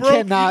wheel I broke, you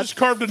cannot just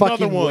carved another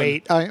fucking one.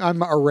 wait.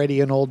 I'm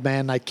already an old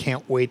man. I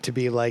can't wait to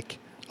be like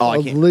Oh, I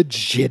a can't-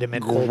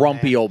 legitimate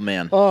Grumpy man. old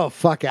man. Oh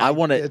fuck! I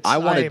wanna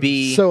am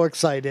be- so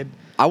excited.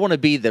 I want to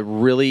be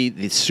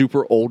the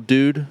super old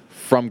dude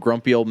from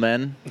Grumpy Old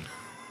Men,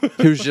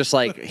 who's just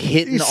like He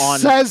hitting on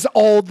says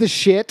all the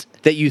shit.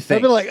 that you I'd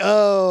think. be like,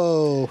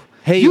 oh,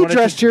 Hey, you you wanna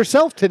dressed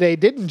yourself today,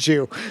 didn't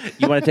you?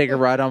 You want to take a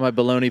ride on my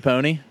baloney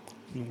pony?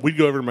 We'd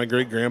go over to my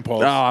great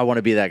grandpa's, Oh, I want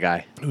to be that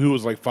guy. who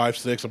was like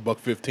 5'6", $115. I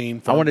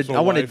want to. farmed his I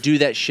whole want to life. do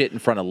that shit in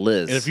front of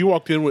Liz. And if you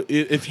walked in,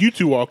 if you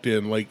two walked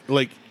in, like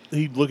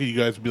he'd look at you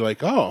guys and be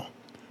like, "Oh,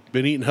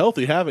 been eating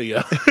healthy, haven't you?"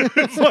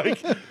 It's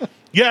like,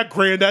 "Yeah,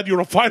 Granddad, you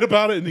want to fight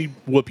about it?" And he'd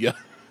whoop you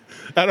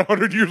at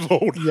 100 years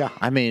old. Yeah.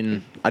 I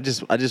mean, I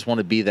just want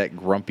to be that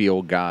grumpy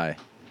old guy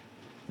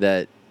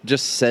that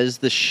just says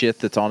the shit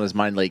that's on his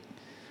mind. Like,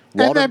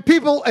 And then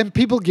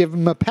people give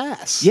him a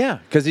pass. yeah,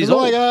 because he's They're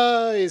old. like,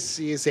 oh,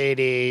 he's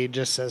 80. He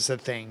just says the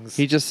things.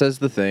 He just says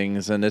the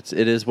things, and it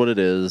is what it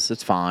is.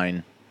 It's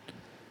fine.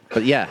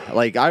 But yeah,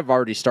 like I've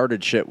already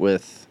started shit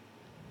with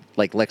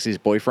like Lexi's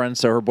boyfriend.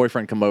 So her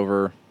boyfriend come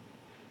over,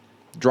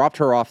 dropped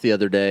her off the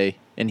other day,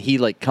 and he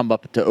like come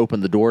up to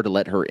open the door to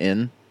let her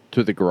in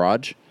to the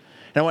garage.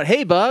 And I went,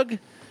 "Hey, Bug,"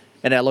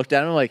 and I looked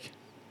at him like,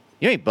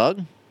 "You ain't Bug.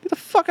 Get the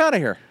fuck out of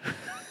here."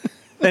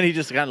 Then he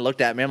just kind of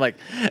looked at me. I'm like,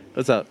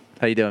 "What's up?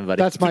 How you doing,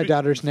 buddy?" That's my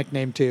daughter's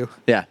nickname too.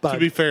 yeah. Bug. To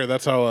be fair,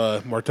 that's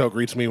how Martel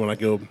greets me when I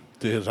go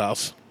to his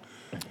house.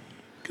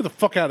 Get the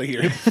fuck out of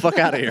here. Fuck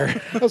out of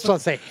here. I was about to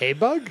say, hey,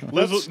 Bug?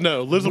 Liz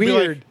will be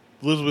weird.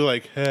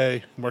 like,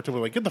 hey. Martel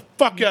will be like, get the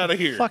fuck out of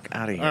here. Fuck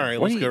out of here. All right,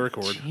 What let's are go you-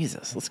 record.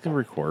 Jesus, let's go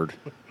record.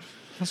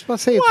 was about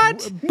to say What?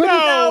 It's, but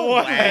No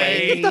it's,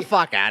 way. Get the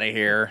fuck out of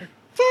here.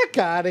 Fuck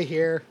out of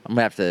here. I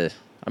may have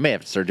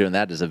to start doing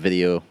that as a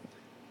video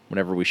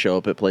whenever we show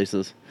up at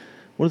places.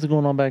 What is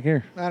going on back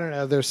here? I don't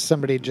know. There's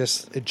somebody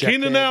just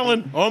ejected. Keenan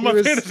Allen on my He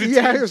was- fantasy team.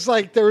 Yeah, it was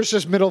like there was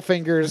just middle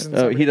fingers. And Oh,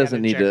 somebody he got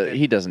doesn't need to. ejected.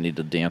 He doesn't need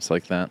to dance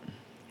like that.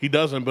 He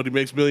doesn't, but he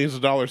makes millions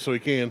of dollars, so he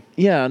can.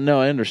 Yeah, no,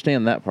 I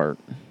understand that part.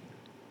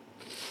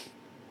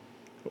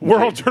 We're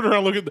all turning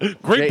around looking.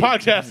 Great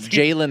podcast.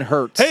 team. Jalen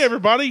Hurts. Hey,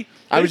 everybody.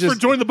 I was Thanks for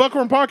just- joining the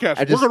Buckhorn Podcast.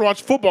 We're going to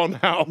watch football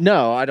now.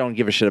 No, I don't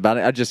give a shit about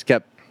it. I just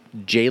kept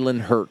Jalen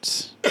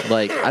Hurts.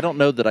 Like, I don't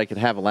know that I could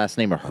have a last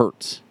name of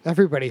Hurts.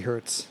 Everybody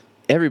hurts.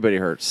 Everybody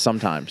hurts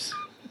sometimes.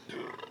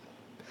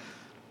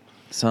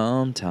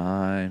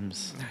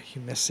 Sometimes.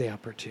 You miss the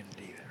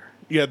opportunity there.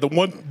 Yeah,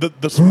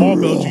 the small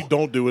bells you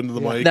don't do into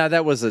the mic. No,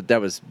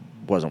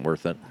 wasn't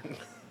worth it.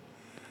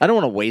 I don't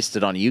want to waste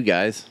it on you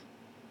guys.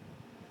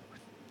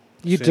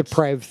 You Since-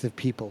 deprive the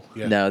people.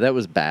 Yeah. No, that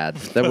was bad.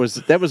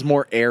 That was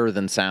more air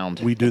than sound.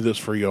 We do this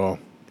for y'all.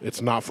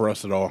 It's not for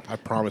us at all. I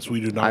promise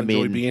we do not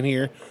enjoy mean- being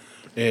here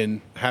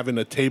and having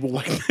a table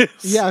like this.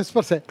 Yeah, I was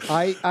supposed to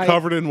say, I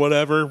covered in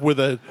whatever with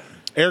a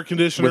air With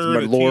conditioner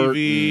and a Malort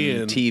TV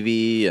and and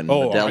TV and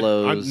Oh,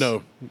 Modelo's.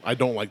 no, I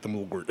don't like the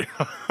Malort.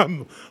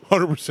 I'm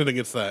 100%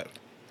 against that.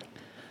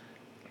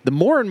 The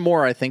more and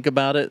more I think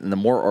about it, and the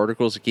more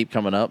articles that keep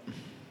coming up,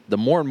 the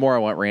more and more I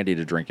want Randy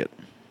to drink it.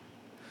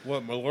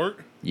 What, Malort?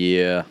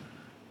 Yeah,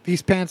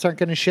 these pants aren't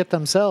going to shit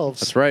themselves.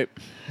 that's right.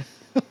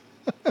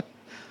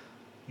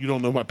 You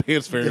don't know my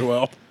pants very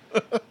well.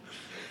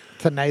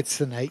 Tonight's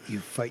the night you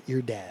fight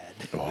your dad.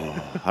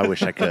 I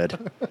wish I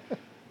could.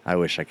 I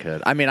wish I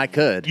could. I mean, I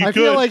could. You I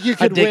feel could. like you I'd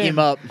could dig win. him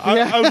up.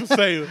 I was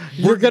gonna say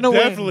You're we're gonna win.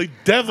 definitely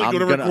I'm going to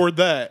gonna- record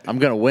that. I'm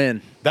gonna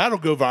win. That'll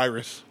go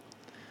virus.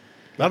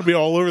 That'll be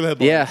all over the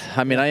headlines. Yeah,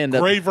 I mean, I end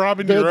up. Grave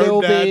robbing There- your own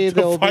there'll dad be- to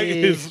there'll fight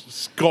be- his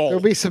skull.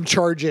 There'll be some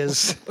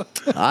charges.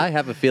 I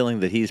have a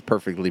feeling that he's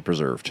perfectly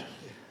preserved.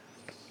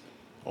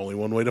 Only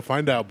one way to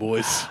find out,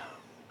 boys.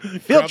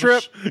 Field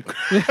trip.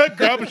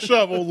 Grab a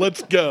shovel.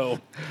 Let's go.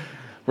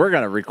 We're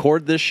gonna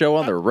record this show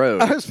on the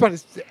road. I was about to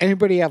say,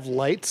 anybody have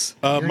lights?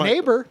 Your my-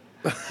 neighbor.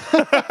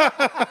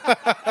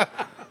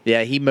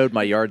 Yeah, he mowed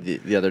my yard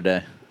the other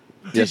day.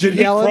 Did he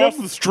yell at cross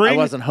him? the string? I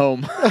wasn't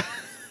home.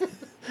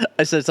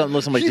 I said something.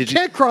 Listen, I'm like, You did you?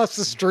 can't cross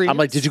the street. I'm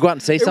like, did you go out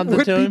and say something it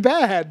would to be him?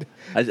 bad.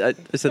 I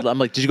said, I'm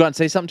like, did you go out and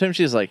say something to him?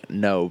 She's like,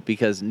 no,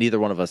 because neither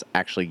one of us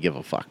actually give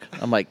a fuck.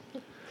 I'm like,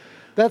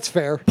 That's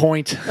fair.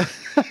 point.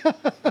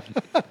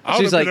 I would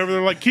She's have like- been over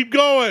there like, keep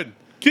going.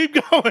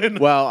 Keep going.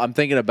 Well, I'm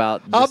thinking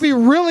about. I'll be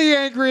really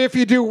angry if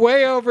you do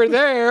way over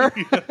there.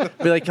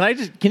 be like, can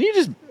you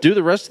just do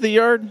the rest of the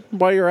yard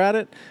while you're at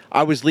it?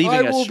 I was leaving I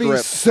a will be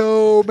strip.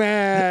 so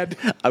mad.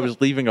 I was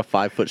leaving a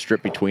 5-foot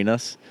strip between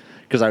us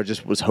because I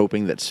just was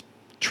hoping that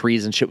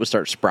trees and shit would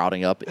start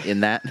sprouting up in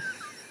that.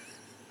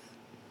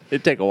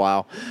 It'd take a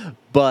while,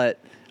 but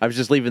I was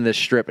just leaving this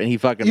strip, and he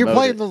fucking. You're mowed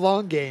playing it. the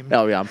long game.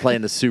 Oh yeah, I'm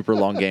playing the super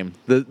long game.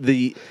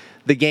 The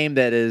game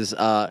that is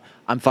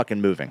I'm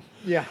fucking moving.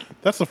 Yeah.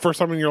 That's the first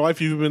time in your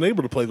life you've been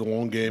able to play the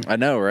long game. I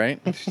know,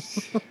 right?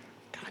 God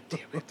damn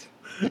it.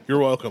 You're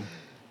welcome.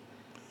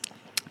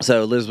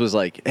 So Liz was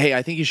like, "Hey,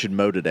 I think you should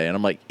mow today," and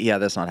I'm like, "Yeah,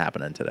 that's not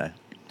happening today."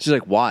 She's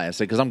like, "Why?" I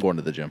said, "Because I'm going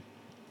to the gym."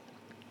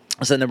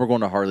 I said, "Then we're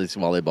going to Harley's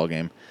volleyball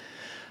game,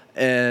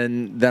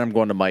 and then I'm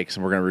going to Mike's,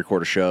 and we're going to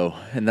record a show,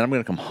 and then I'm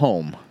going to come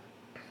home,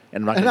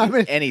 and I'm not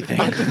going to do anything."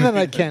 And then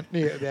I can't.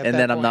 Yeah, And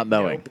then I'm not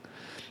mowing.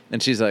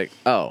 And she's like,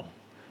 "Oh,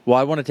 well,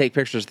 I want to take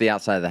pictures of the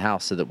outside of the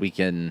house so that we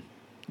can,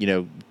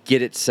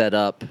 get it set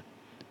up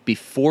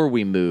before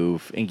we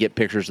move and get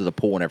pictures of the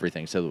pool and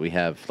everything so that we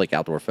have like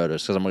outdoor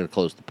photos because I'm going to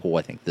close the pool,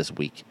 I think, this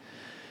week."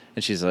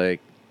 And she's like,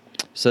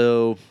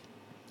 "So,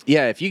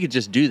 yeah, if you could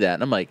just do that."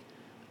 And I'm like,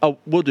 "Oh,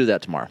 we'll do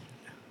that tomorrow.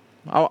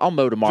 I'll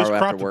mow tomorrow Just after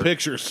crop the work."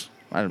 pictures.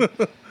 I'm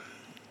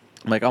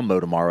like, "I'll mow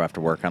tomorrow after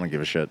work. I don't give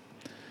a shit."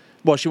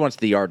 Well, she wants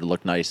the yard to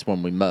look nice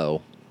when we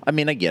mow. I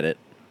mean, I get it.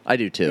 I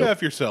do too. Yeah,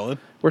 if you're selling.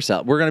 We're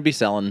going to be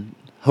selling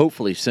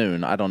hopefully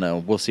soon. I don't know.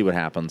 We'll see what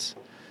happens.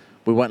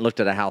 We went and looked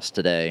at a house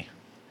today,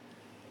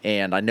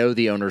 and I know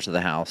the owners of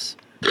the house.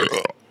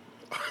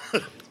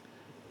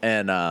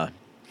 And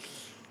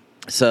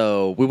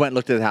so we went and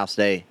looked at the house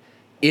today.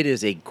 It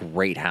is a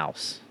great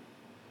house.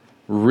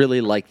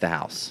 Really like the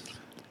house.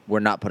 We're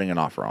not putting an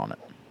offer on it.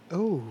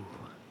 Oh.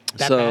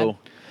 That So, bad?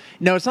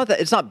 no, it's not that.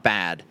 It's not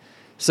bad.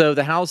 So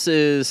the house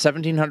is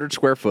 1,700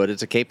 square foot.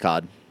 It's a Cape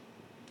Cod.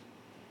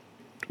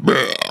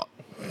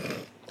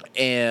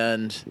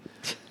 And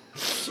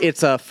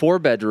it's a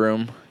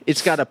 4-bedroom.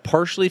 It's got a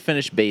partially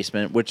finished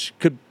basement, which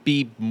could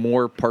be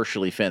more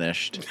partially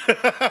finished.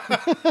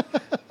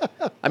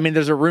 I mean,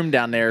 there's a room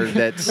down there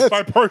that's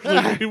By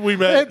partially, we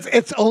met.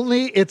 It's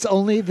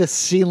only the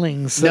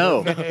ceilings. that No.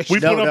 are finished. We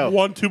No, put no. up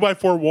one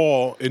 2x4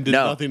 wall and did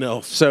no nothing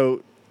else.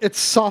 So It's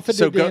softened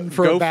So it go- in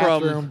for go a from-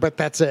 bathroom, but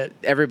that's it.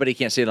 everybody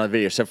can't see it on the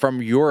video. So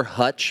from your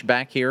hutch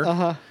back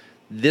here,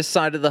 this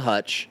side of the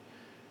hutch,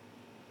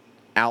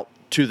 out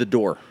to the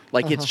door,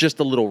 like it's just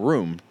a little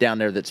room down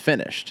there that's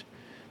finished.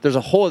 There's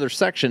a whole other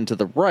section to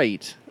the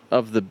right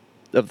of the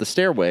the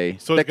stairway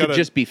So that could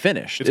just be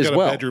finished It's as got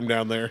well. a bedroom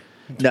down there.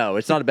 No,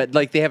 it's not a bed.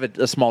 Like they have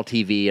a small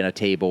TV and a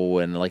table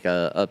and like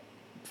a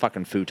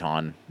fucking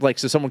futon. Like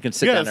so someone can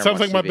sit Yeah, down it there. sounds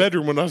like and my watch TV.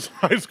 bedroom when I was in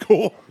high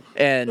school.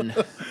 And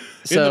In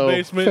so the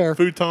basement, Fair.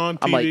 futon, TV.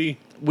 I'm like,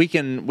 we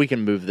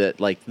can move that.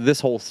 Like this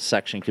whole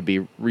section could be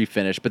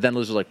refinished. But then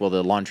Liz was like, well,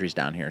 the laundry's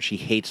down here. She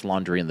hates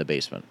laundry in the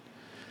basement.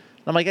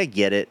 I'm like, I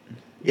get it.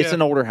 It's Yeah,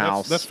 an older that's-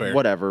 house. that's fair.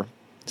 Whatever.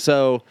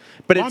 So,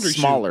 but Laundry it's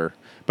smaller.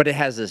 But it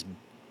has this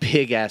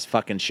big ass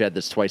fucking shed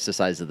that's twice the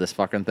size of this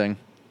fucking thing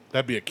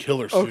That'd be a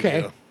killer studio.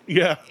 Okay.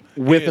 Yeah.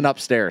 with And an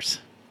upstairs.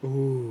 I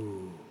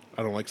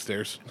don't like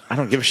stairs. I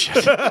don't give a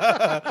shit.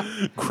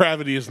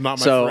 Gravity is not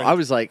my So friend. I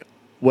was like,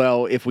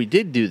 well, if we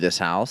did do this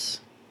house,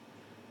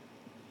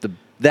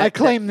 I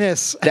claim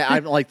this.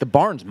 I'm like the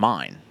barn's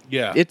mine.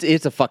 Yeah.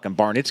 it's a fucking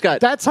barn. It's got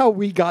That's how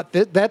we got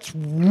this. That's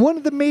one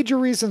of the major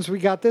reasons we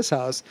got this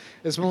house.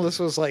 Is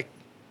Melissa was like,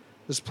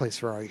 "This place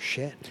for all your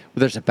shit."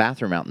 there's a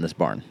bathroom out in this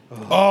barn.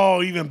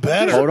 oh, even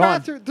better. Hold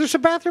on. There's a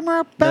bathroom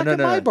right back in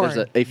my barn.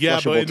 There's a Yeah,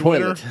 but flushable in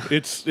toilet.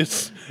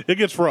 winter, it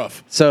gets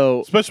rough,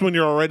 So especially when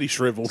you're already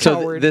shriveled. so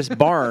Coward. this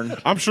barn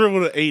I'm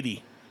shriveled at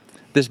 80.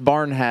 this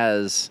barn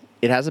has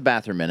a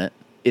bathroom in it.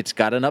 It's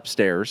got an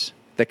upstairs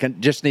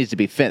that just needs to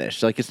be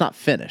finished. Like it's not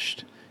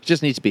finished. It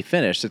just needs to be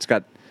finished. It's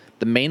got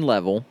the main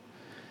level.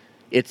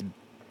 It's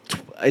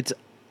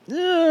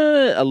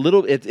a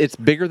little. It's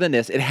bigger than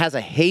this. It has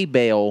a hay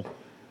bale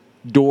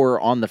door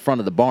on the front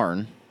of the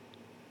barn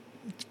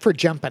For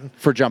jumping.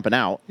 for jumping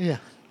out. Yeah.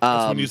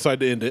 That's when you decide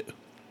to end it.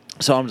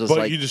 So I'm just But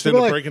like, you just You're end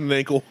up like- breaking an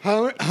ankle.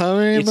 How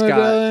many It's got-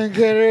 Modelo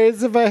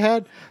Gatorades have I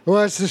had?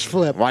 Watch this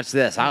flip. watch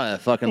this. I'm gonna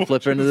fucking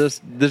flip into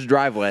this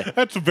driveway.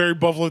 That's a very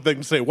Buffalo thing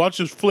to say. Watch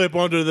this flip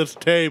onto this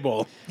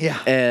table. Yeah.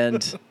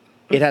 And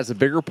it has a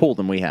bigger pool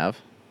than we have.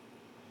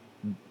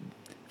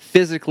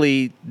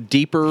 Physically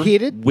deeper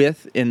Heated?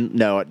 width in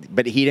no,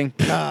 but heating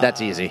that's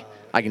easy.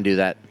 I can do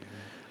that.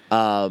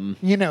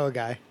 You know a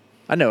guy.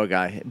 I know a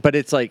guy, but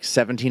it's like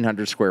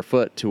 1,700 square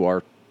foot to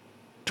our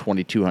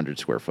 2,200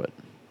 square foot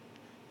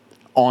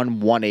on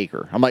 1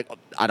 acre. I'm like,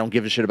 I don't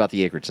give a shit about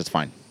the acreage. That's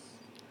fine.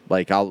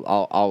 Like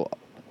I'll.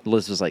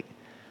 Liz was like,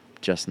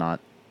 just not.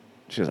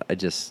 She goes, I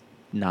just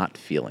not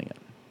feeling it.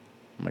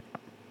 I'm like,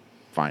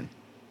 fine.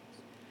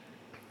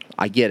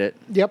 I get it.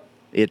 Yep.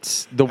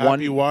 It's the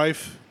Happy one.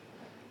 wife,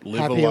 live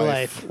Happy a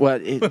life.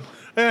 What?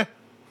 Eh,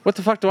 What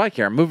the fuck do I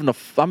care? I'm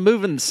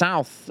moving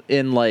south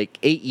in like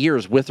 8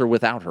 years with or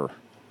without her.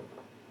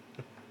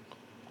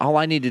 All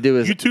I need to do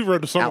is you two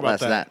wrote a song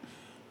about outlast that. that.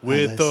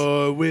 With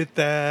or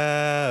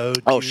without.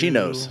 Oh, you. she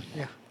knows.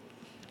 Yeah.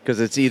 Because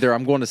it's either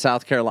I'm going to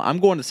South Carolina. I'm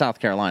going to South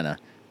Carolina.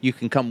 You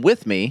can come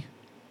with me,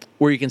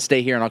 or you can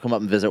stay here and I'll come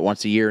up and visit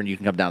once a year, and you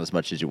can come down as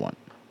much as you want.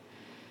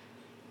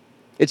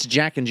 It's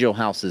Jack and Jill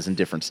houses in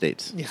different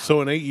states. Yeah.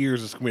 So in 8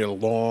 years, it's gonna be a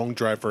long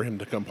drive for him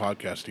to come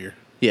podcast here.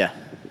 Yeah,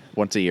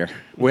 once a year.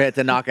 We had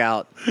to knock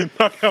out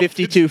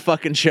 52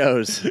 fucking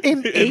shows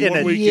In In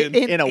one weekend.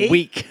 in a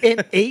week.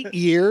 In 8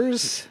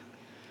 years,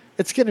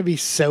 it's going to be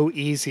so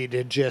easy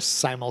to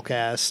just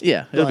simulcast.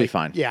 Yeah, it'll be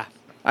fine. Yeah.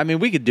 I mean,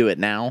 we could do it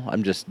now.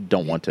 I'm just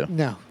don't want to.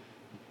 No.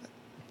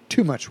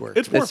 Too much work.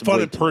 It's more It's fun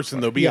way in too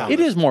person, though. Be Yeah. honest.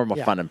 It is more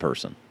Yeah. fun in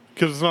person.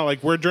 Because it's not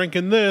like we're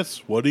drinking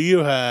this. What do you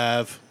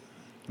have?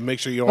 Make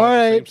sure you all All have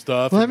the same right.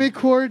 stuff. Let and- me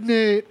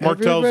coordinate.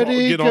 Martell's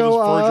Everybody get on go his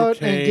Virgil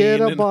out and get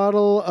cane a and-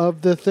 bottle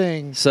of the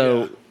thing. So,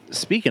 Yeah.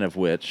 speaking of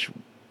which,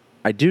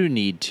 I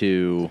need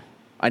to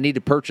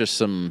purchase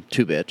some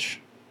 2-bitch,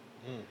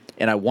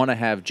 and I want to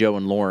have Joe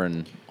and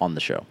Lauren on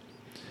the show.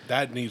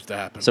 That needs to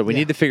happen. So we Yeah.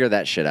 need to figure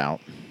that shit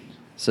out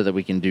so that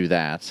we can do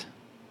that.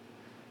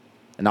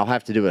 And I'll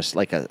have to do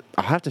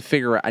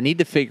I need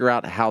to figure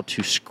out how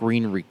to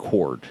screen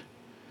record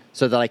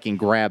so that I can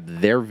grab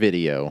their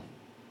video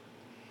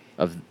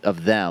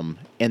of them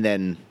and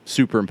then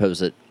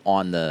superimpose it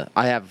on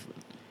I have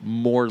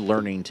more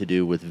learning to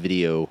do with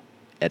video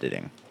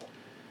editing.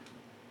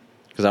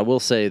 Because I will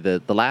say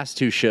that the last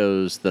 2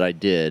 shows that I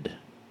did,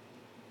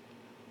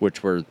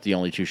 which were the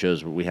only 2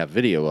 shows we have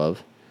video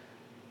of,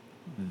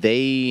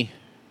 they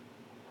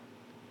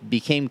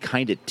became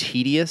kind of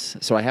tedious.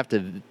 So I have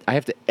to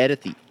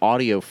edit the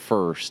audio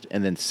first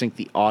and then sync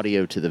the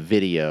audio to the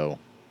video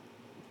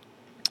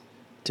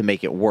to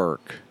make it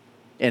work.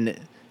 And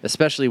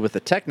especially with the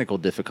technical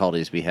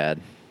difficulties we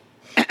had,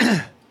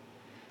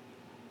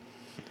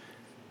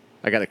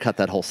 I got to cut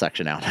that whole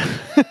section out.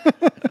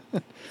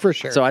 For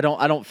sure. So I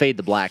don't fade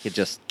to black. It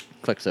just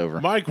clicks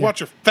over. Mike, watch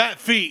your fat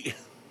feet.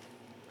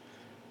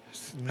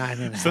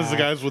 9.5. Says the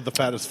guys with the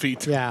fattest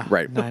feet. Yeah.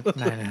 Right.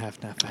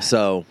 9.5, not 5.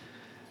 So,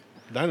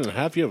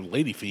 9.5. You have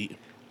lady feet.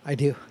 I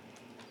do.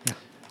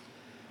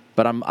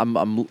 but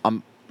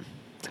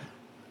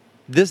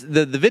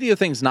the video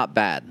thing's not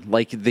bad.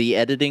 Like the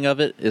editing of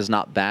it is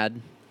not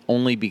bad,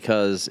 only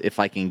because if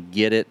I can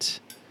get it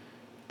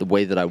the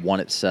way that I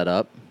want it set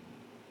up,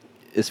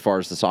 as far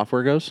as the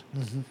software goes,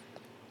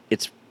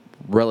 it's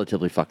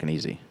relatively fucking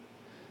easy.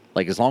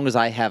 Like as long as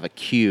I have a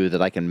cue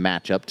that I can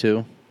match up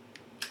to,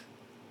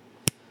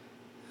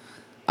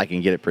 I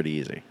can get it pretty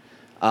easy.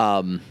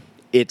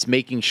 it's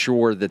making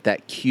sure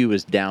that cue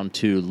is down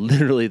to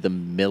literally the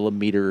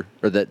millimeter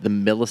or the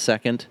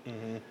millisecond.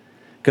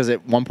 Because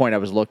at one point I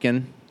was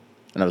looking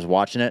and I was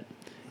watching it,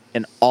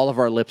 and all of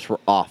our lips were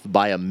off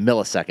by a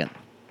millisecond.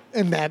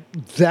 And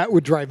that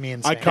would drive me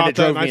insane. I caught that.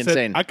 drove me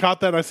insane. I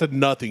caught that. And I said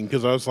nothing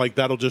because I was like,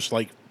 that'll just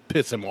like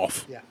piss him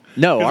off. Yeah.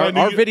 No, 'Cause I knew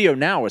our video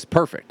now is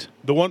perfect.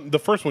 The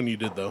first one you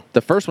did though.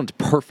 The first one's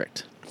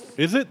perfect.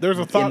 Is it? There's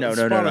a thought. No.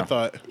 I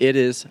thought It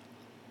is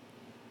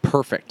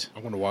perfect. I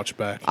want to watch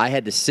back. I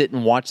had to sit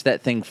and watch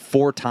that thing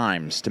 4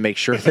 times to make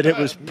sure that it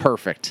was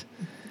perfect.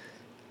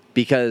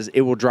 Because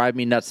it will drive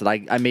me nuts that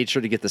I made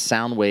sure to get the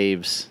sound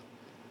waves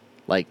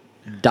like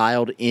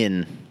dialed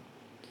in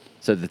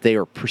so that they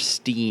are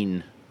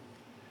pristine.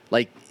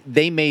 Like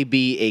they may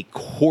be a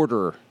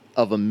quarter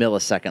of a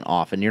millisecond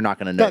off and you're not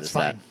going to notice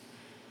That's fine. that.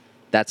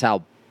 That's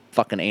how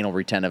fucking anal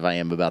retentive I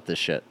am about this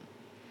shit.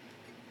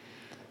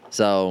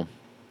 So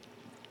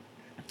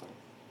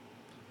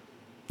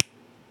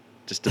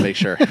just to make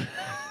sure.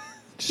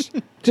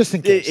 Just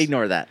in case.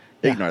 Ignore that.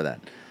 Yeah. Ignore that.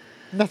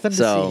 Nothing to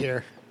So- see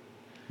here.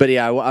 But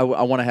yeah, I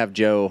want to have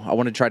Joe. I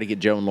want to try to get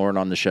Joe and Lauren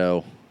on the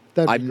show.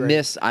 That'd be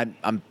great.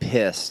 I'm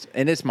pissed,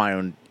 and it's my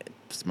own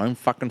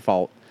fucking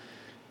fault.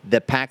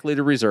 The Pack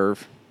Leader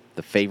Reserve,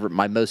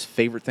 my most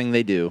favorite thing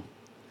they do,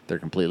 they're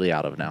completely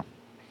out of now.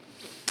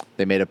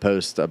 They made a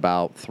post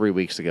about 3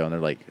 weeks ago, and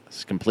they're like,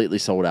 it's completely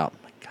sold out.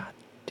 I'm like, God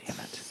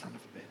damn it, son of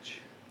a bitch.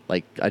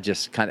 Like,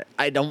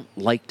 I don't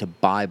like to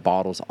buy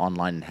bottles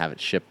online and have it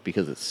shipped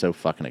because it's so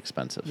fucking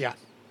expensive. Yeah.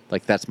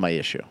 Like, that's my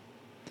issue.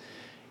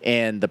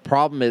 And the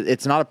problem is,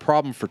 it's not a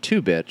problem for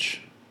 2Bitch.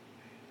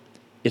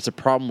 It's a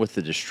problem with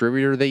the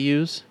distributor they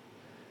use.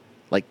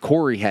 Like,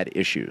 Corey had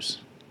issues.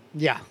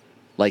 Yeah.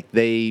 Like,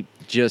 they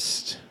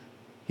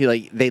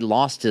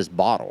lost his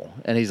bottle.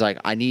 And he's like,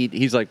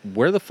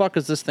 where the fuck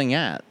is this thing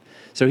at?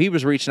 So he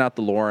was reaching out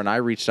to Lauren. I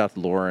reached out to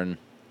Lauren.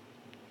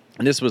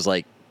 And this was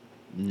like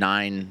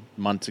 9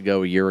 months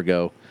ago, a year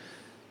ago.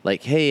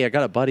 Like, hey, I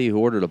got a buddy who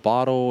ordered a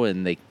bottle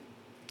and they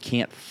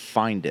can't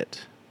find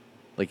it.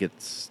 Like,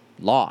 it's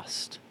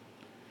lost.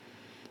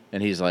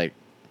 And he's like,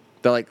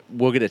 they're like,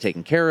 we'll get it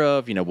taken care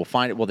of. We'll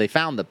find it. Well, they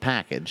found the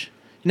package.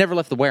 It never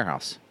left the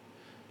warehouse.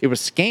 It was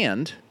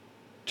scanned.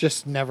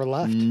 Just never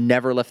left.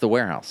 Never left the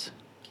warehouse.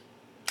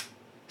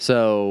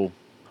 So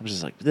I was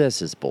just like,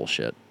 this is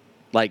bullshit.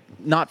 Like,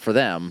 not for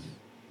them,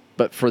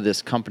 but for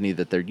this company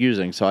that they're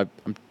using. So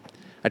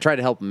I tried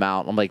to help them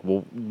out. I'm like,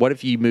 well, what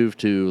if you move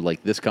to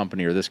like this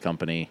company or this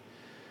company?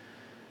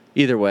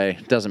 Either way,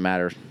 doesn't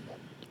matter.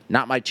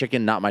 Not my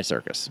chicken, not my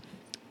circus.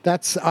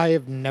 I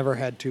have never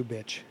had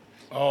 2Bitch.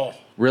 Oh,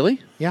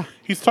 Really? Yeah.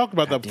 he's talked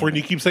about that before, and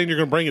you keep saying you're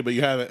going to bring it, but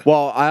you haven't.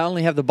 Well, I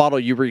only have the bottle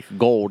of Eureka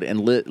Gold,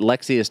 and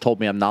Lexi has told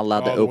me I'm not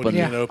allowed to the one open.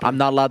 you didn't open. I'm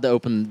not allowed to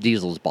open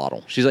Diesel's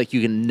bottle. She's like,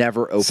 you can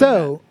never open.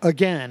 So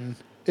again,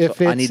 if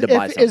So I it's need to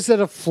buy some. is it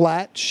a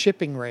flat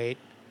shipping rate?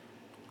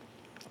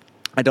 that.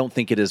 I don't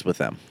think it is with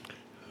them,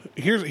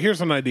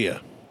 Here's an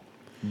idea.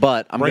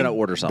 but I'm gonna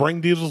order some. Bring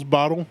Diesel's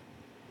bottle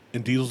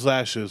and Diesel's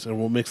ashes, and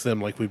we'll mix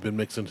them like we've been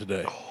mixing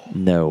today.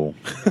 No.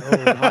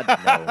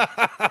 No.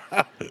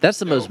 That's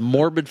the most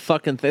morbid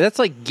fucking thing. That's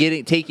like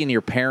taking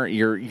your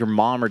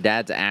mom or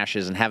dad's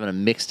ashes and having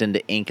them mixed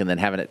into ink and then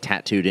having it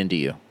tattooed into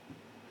you.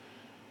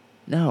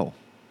 No.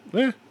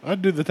 Yeah,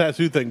 I'd do the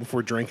tattoo thing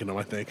before drinking them,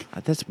 I think.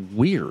 That's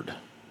weird.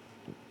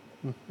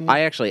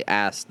 I actually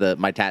asked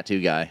my tattoo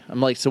guy.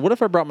 I'm like, so what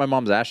if I brought my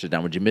mom's ashes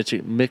down? Would you mix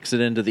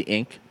it into the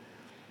ink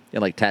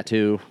and like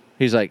tattoo?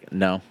 He's like,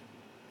 no.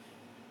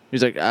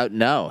 He's like,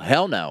 no,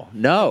 hell no,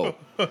 no.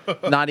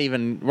 We're not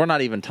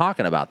even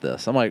talking about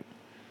this. I'm like,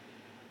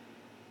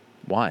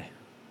 why?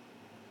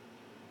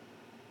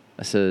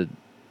 I said,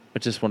 I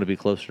just want to be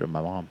closer to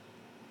my mom.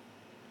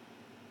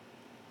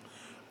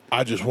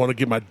 I just want to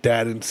get my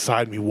dad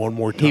inside me one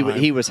more time.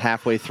 He was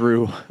halfway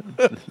through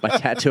my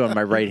tattoo on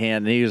my right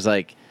hand, and he was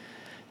like,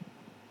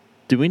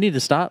 do we need to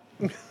stop?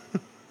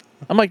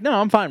 I'm like, no,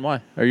 I'm fine.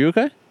 Why? Are you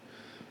okay?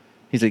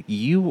 He's like,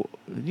 he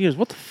goes,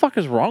 what the fuck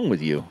is wrong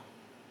with you?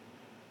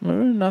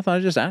 Nothing. I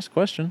just asked a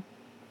question.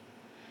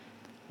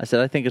 I said,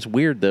 I think it's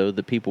weird, though,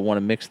 that people want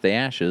to mix the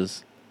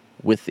ashes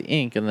with the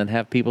ink and then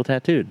have people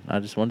tattooed. I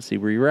just want to see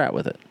where you're at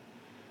with it.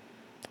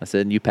 I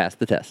said, you passed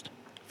the test.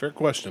 Fair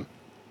question.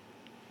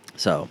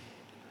 So,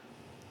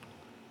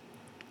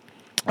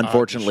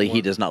 unfortunately,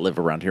 he does not live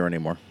around here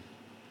anymore.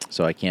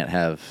 So I can't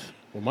have...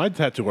 Well, my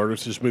tattoo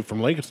artist just moved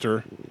from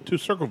Lancaster to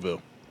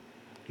Circleville.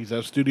 He's at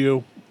a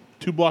studio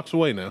 2 blocks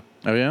away now.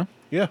 Oh, yeah?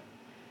 Yeah.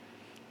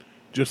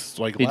 Just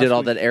like He last did all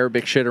week. that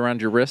Arabic shit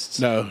around your wrists?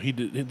 No, he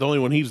did. The only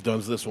one he's done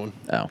is this one.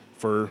 Oh.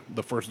 For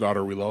the first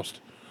daughter we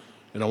lost.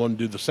 And I wanted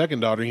to do the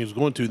second daughter. He was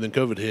going to, then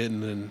COVID hit,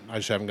 and then I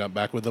just haven't got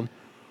back with him.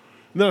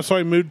 And then I saw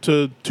he moved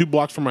to 2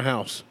 blocks from my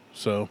house.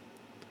 So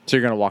So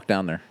you're going to walk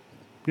down there?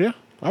 yeah,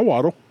 I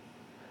waddle.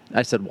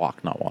 I said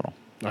walk, not waddle.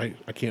 I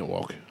can't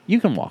walk. You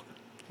can walk.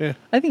 Yeah.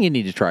 I think you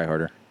need to try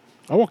harder.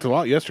 I walked a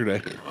lot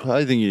yesterday.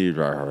 I think you need to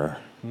try harder.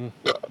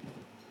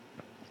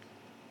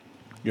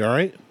 You all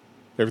right?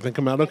 Everything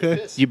come out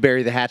okay? You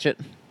bury the hatchet?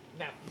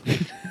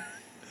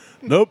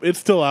 Nope, it's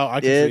still out.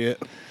 I can see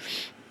it.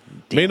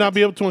 May not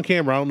be able to on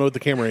camera. I don't know what the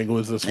camera angle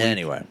is this week.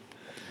 Anyway.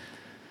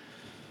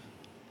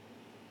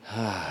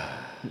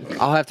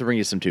 I'll have to bring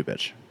you some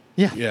 2-pitch.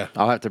 Yeah. Yeah.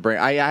 I'll have to bring.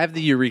 I have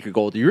the Eureka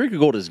Gold. The Eureka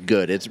Gold is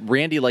good. It's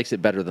Randy likes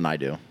it better than I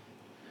do.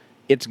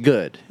 It's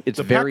good. It's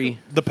the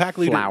pack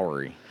leader,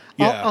 flowery.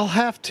 Yeah. I'll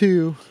have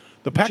to.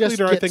 The pack just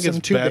leader, I get think, is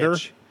some 2 better.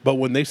 bitch. But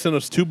when they sent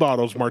us 2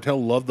 bottles,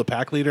 Martell loved the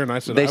pack leader, and I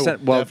said,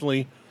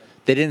 definitely.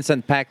 They didn't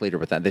send pack leader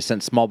with that. They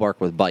sent small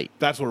bark with bite.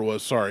 That's what it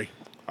was. Sorry.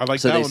 I like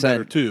So that they one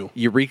better, sent too.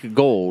 Eureka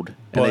Gold,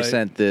 and they But-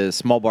 sent the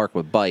small bark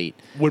with bite.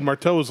 When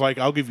Martell was like,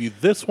 I'll give you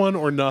this one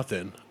or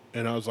nothing.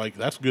 And I was like,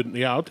 that's good.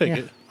 Yeah, I'll take Yeah.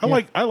 it.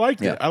 Yeah. I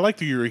liked Yeah. it. I like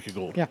the Eureka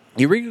Gold. Yeah.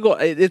 Eureka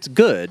Gold, it's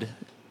good,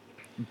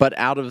 but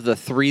out of the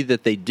 3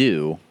 that they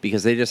do,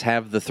 because they just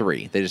have the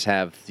 3, they just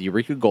have the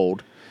Eureka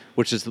Gold,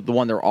 which is the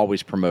one they're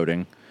always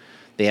promoting.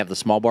 They have the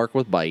small bark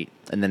with bite,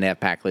 and then they have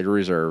Pack Leader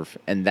Reserve,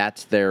 and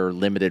that's their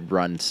limited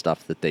run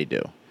stuff that they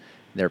do.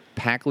 Their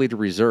Pack Leader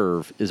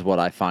Reserve is what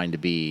I find to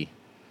be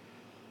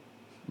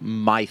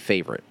my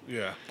favorite.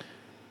 Yeah.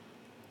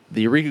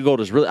 The Eureka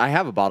Gold is really... I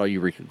have a bottle of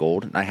Eureka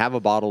Gold, and I have a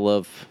bottle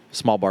of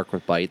small bark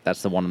with bite.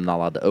 That's the one I'm not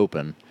allowed to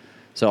open.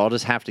 So I'll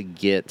just have to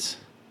get...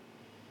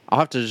 I'll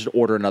have to just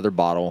order another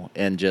bottle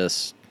and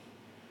just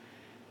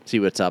see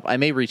what's up. I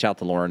may reach out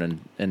to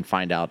Lauren and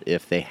find out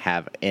if they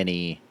have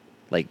any,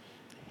 like,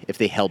 if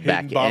they held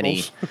Hidden back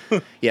bottles.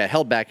 any... Yeah,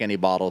 held back any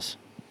bottles.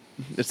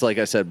 It's like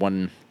I said,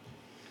 when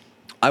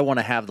I want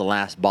to have the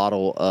last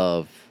bottle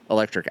of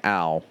Electric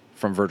Owl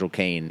from Virgil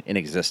Kane in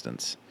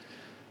existence.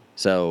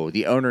 So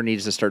the owner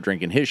needs to start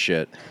drinking his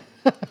shit.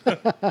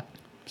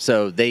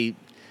 So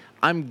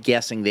I'm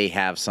guessing they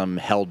have some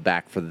held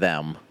back for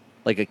them,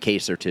 like a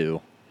case or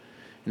 2.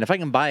 And if I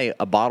can buy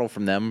a bottle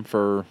from them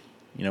for,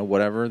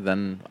 whatever,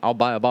 then I'll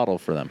buy a bottle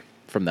from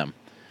them.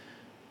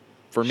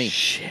 For me.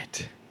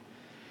 Shit.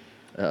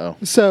 Uh-oh.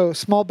 So,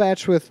 small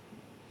batch with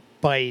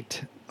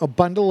bite, a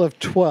bundle of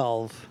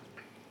 12.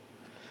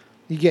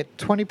 You get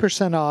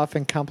 20% off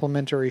and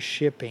complimentary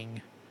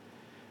shipping.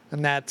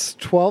 And that's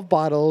 12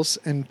 bottles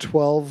and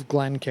 12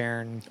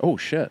 Glencairn Oh,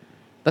 shit.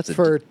 That's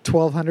for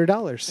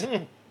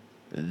 $1,200.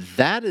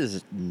 That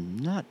is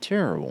not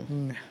terrible.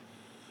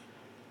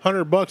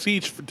 $100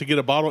 each to get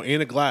a bottle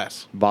and a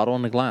glass Bottle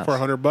in the glass. for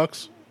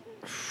 $100.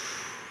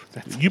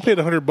 You paid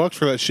 $100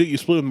 for that shit you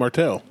split with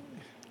Martell,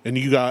 and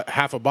you got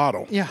half a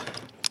bottle. Yeah.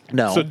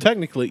 No. So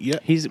technically, yeah.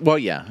 He got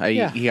half a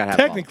bottle.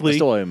 Technically, I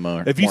still owe him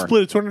more. if you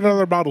split a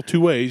 $200 bottle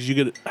 2 ways, you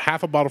get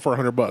half a bottle for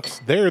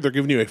 $100. There, they're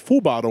giving you a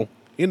full bottle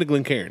in the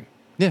Glencairn.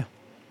 Yeah.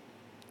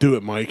 Do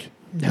it, Mike.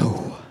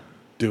 No.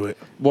 Do it.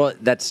 Well,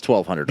 that's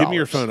 $1,200. Give me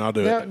your phone. I'll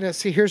do it. No,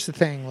 see, here's the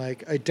thing.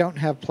 Like, I don't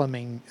have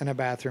plumbing and a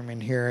bathroom in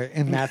here,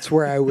 and that's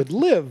where I would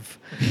live.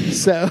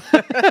 So,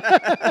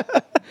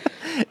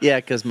 Yeah,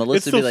 because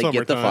Melissa would be still like,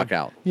 "Get the summertime. fuck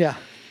out." yeah.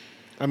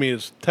 I mean,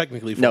 it's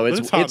technically No, fall,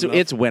 but hot enough.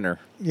 it's winter.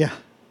 Yeah.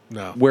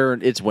 No.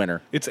 It's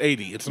winter. It's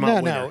 80. It's not No,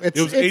 winter. no, it's-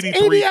 it was it's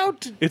 83. 80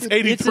 out. It's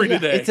 83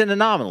 today. It's an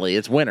anomaly.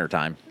 It's winter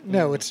time.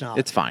 No, it's not.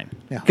 It's fine.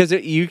 Yeah. Because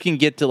you can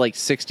get to like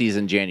 60s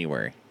in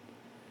January,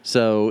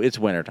 so it's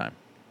winter time.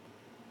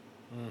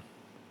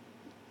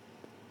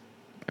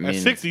 I At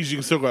mean, 60s, you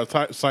can still go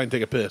outside and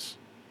take a piss.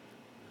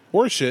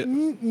 Or shit.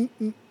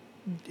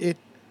 It.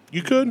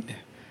 You could.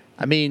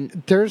 I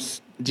mean,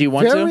 There's do you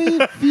want very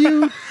to?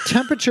 few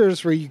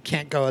temperatures where you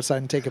can't go outside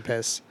and take a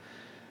piss.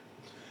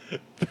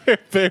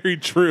 Very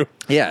true.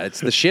 Yeah, it's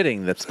the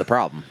shitting that's the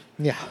problem.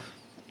 Yeah.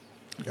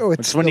 Oh,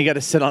 It's when you got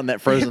to sit on that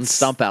frozen it's-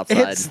 stump outside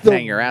it's and the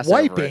hang your ass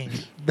wiping. over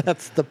it.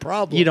 That's the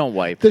problem. You don't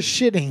wipe. The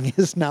shitting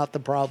is not the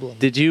problem.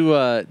 Did you?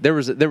 There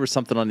was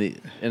something on the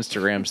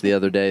Instagrams the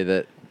other day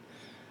that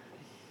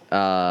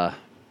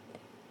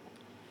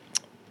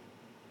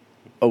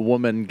a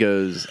woman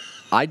goes,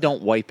 "I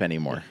don't wipe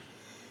anymore."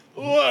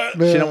 What?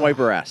 She don't wipe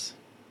her ass.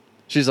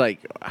 She's like,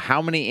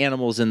 "How many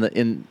animals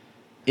in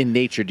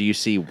nature do you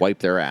see wipe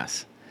their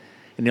ass?"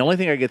 And the only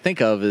thing I could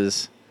think of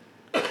is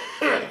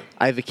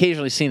I've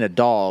occasionally seen a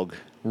dog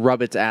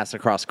rub its ass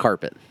across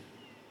carpet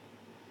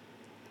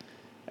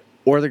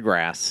or the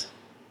grass,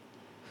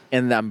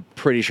 and I'm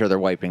pretty sure they're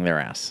wiping their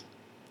ass.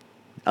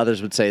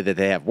 Others would say that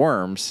they have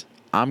worms.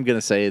 I'm going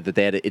to say that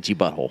they had an itchy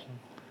butthole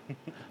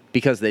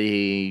because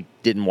they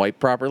didn't wipe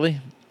properly.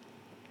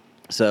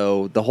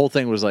 So the whole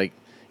thing was like,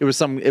 it was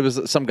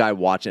some guy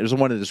watching. It was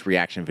one of those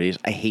reaction videos.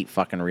 I hate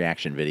fucking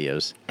reaction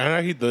videos. And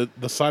I hate the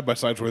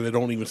side-by-sides where they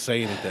don't even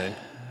say anything.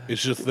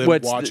 It's just them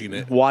watching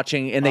it.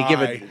 Watching, and they give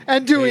it.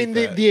 And doing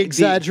hate that. the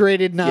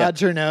exaggerated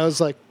nods or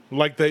no's, like,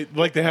 Like they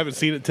haven't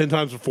seen it 10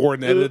 times before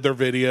and edited their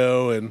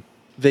video. And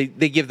They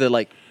give the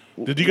like.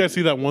 did you guys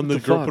see that one the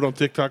girl fuck? put on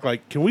TikTok?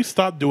 Like, can we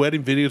stop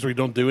duetting videos where you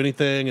don't do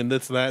anything and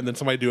this and that? And then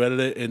somebody duetted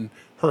it and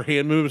her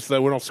hand moves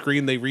that went off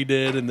screen. They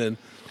redid and then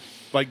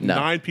like No.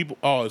 9 people.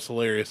 Oh, it's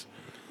hilarious.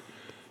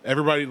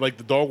 Everybody, like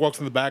the dog walks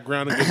in the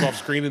background and goes off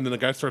screen, and then the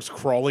guy starts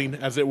crawling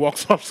as it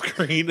walks off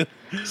screen.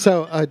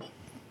 so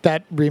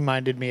that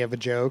reminded me of a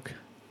joke.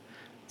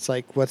 It's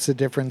like, what's the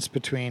difference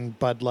between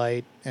Bud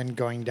Light and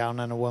going down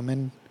on a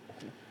woman?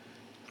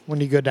 When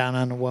you go down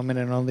on a woman,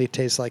 it only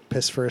tastes like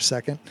piss for a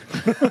second.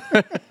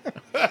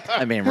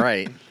 I mean,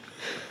 right.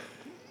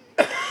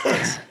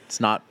 It's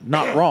not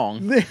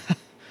wrong,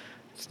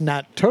 It's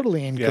not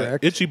totally Yeah,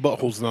 incorrect. itchy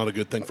butthole's not a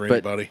good thing for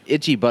but anybody.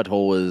 itchy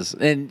butthole was,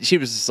 and she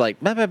was just like,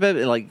 "Bah, bah, bah,"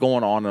 like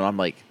going on, and I'm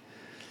like,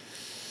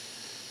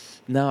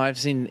 no, I've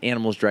seen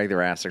animals drag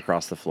their ass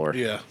across the floor.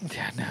 Yeah,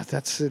 Yeah, no,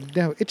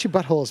 no. Itchy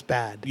butthole is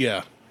bad.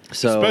 yeah.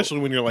 So Especially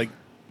when you're like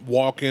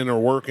walking or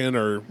working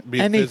or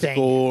being Anything.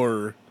 physical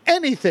or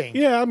Anything.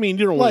 yeah. I mean,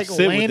 you don't want Like to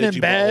sit laying with in itchy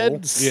bed,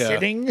 butthole. Yeah,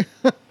 sitting,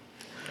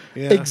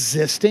 yeah.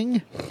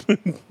 existing.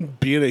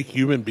 Being a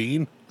human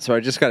being. So I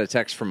just got a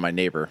text from my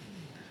neighbor.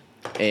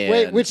 And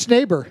Wait, which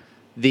neighbor?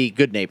 the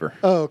good neighbor.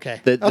 Oh,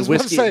 okay. The I was about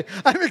to whiskey- say,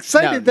 I'm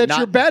excited No, that not-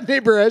 your bad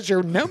neighbor has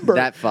your number.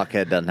 That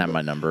fuckhead doesn't have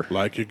my number.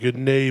 Like a good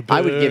neighbor.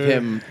 I would give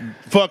him.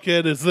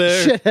 Fuckhead is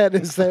there. shithead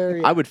is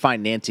there. I would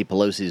find Nancy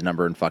Pelosi's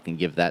number and fucking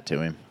give that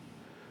to him.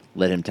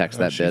 Let him text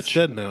that She's bitch.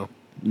 dead now.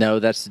 No,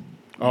 that's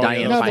Oh,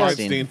 Diane yeah, No, that's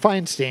Feinstein.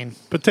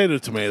 Feinstein. Potato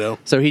tomato.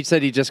 So he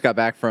said he just got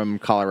back from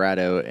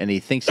Colorado and he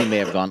thinks he may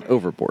have gone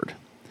overboard.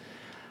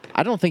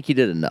 I don't think he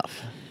did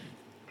enough.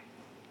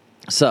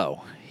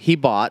 So he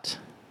bought,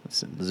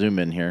 let's zoom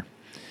in here.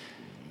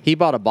 He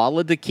bought a bottle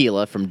of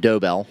tequila from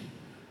Dobell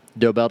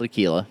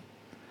Tequila.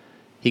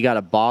 He got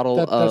a bottle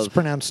That's of,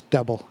 pronounced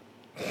double.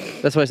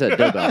 that's what I said,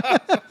 Dobell.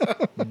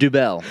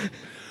 Dubell.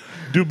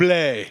 Double.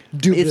 It's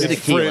Double.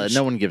 tequila. French.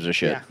 No one gives a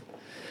shit.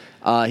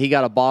 Yeah. He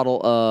got a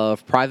bottle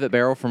of Private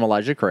Barrel from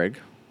Elijah Craig.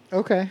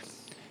 Okay.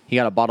 He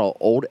got a bottle of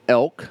Old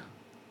Elk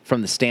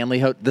from the Stanley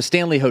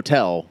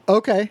Hotel.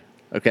 Okay.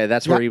 Okay,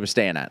 that's where Yeah. he was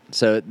staying at.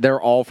 So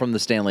they're all from the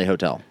Stanley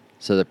Hotel.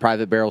 So the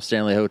Private Barrel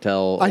Stanley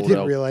Hotel. I Old didn't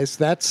Elk. realize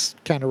that's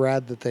kind of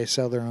rad that they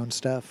sell their own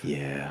stuff.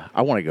 Yeah,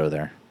 I want to go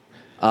there.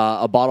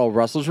 A bottle of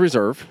Russell's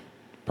Reserve,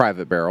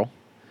 Private Barrel,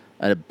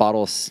 and a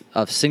bottle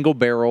of Single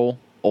Barrel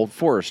Old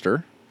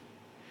Forester,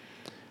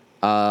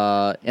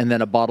 and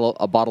then a bottle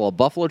of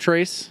Buffalo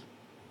Trace,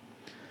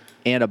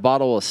 and a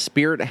bottle of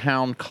Spirit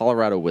Hound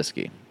Colorado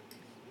whiskey.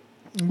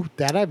 Ooh,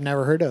 that I've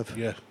never heard of.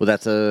 Yeah. Well,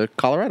 that's a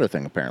Colorado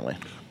thing, apparently.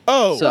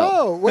 Oh. So-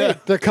 Oh,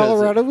 wait. The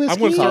Colorado whiskey?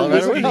 gonna start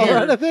Is it whiskey a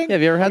Colorado here. thing? Yeah,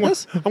 have you ever had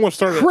this? I'm going to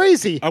start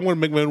Crazy. I'm going to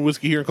make my own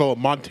whiskey here and call it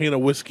Montana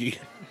whiskey.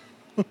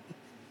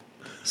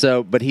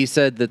 So, but he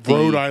said that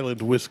Rhode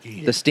Island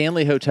whiskey. the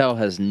Stanley Hotel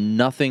has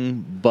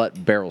nothing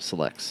but barrel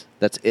selects.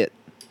 That's it.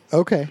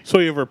 Okay. So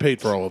you ever paid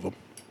for all of them?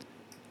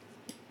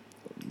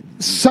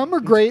 Some are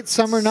great,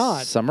 some are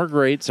not. Some are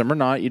great, some are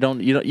not. You don't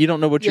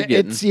know what you're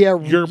getting. It's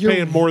You're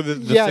paying more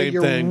than the same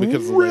you're thing because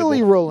of the really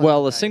label. rolling.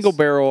 Well, the a dice. single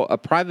barrel,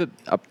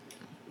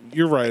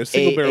 You're right. A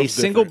single barrel. a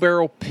single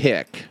barrel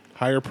pick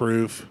Higher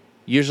proof.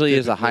 usually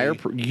is a Typically. higher.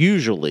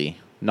 Usually,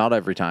 not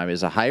every time,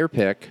 is a higher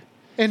pick.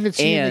 and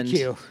it's and-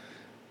 unique.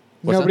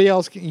 What's Nobody that?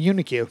 else can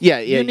unique. Yeah,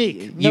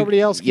 unique. Nobody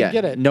else can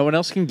get it. No one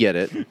else can get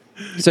it.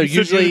 So You said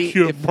usually,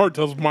 Unicue, and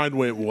Martel's mind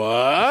went,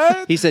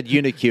 what? he said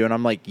Unicue, and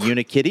I'm like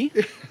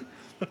Unikitty.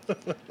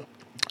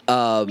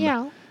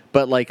 Yeah.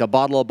 But like a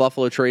bottle of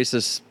Buffalo Trace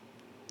is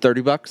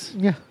 $30.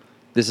 Yeah.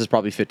 This is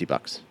probably $50.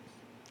 Too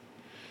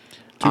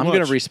I'm going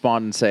much. to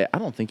respond and say, I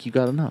don't think you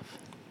got enough.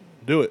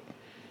 Do it.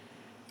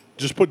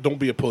 Just put "Don't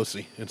be a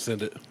pussy" and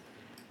send it.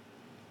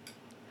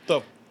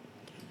 The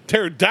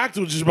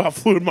pterodactyl just about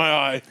flew in my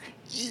eye.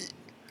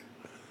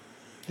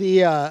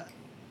 The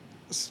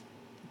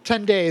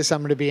 10 days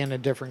I'm going to be in a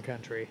different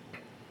country.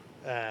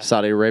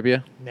 Saudi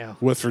Arabia, No.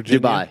 West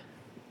Virginia.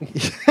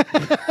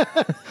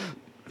 Dubai.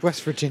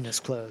 West Virginia's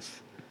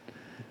close.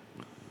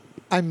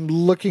 I'm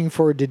looking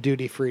forward to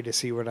duty free to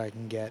see what I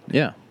can get.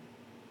 Yeah.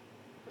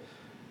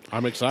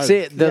 I'm excited.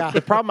 See, Yeah.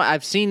 the problem,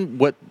 I've seen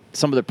what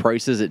some of the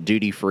prices at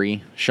duty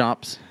free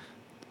shops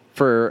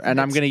for, and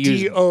I'm going to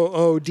use,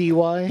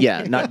 DOODY.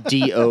 yeah, not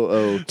DOOTY.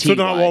 so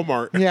not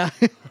Walmart. Yeah.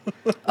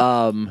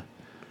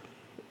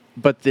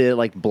 But the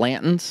like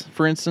Blanton's,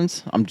 for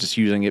instance, I'm just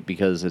using it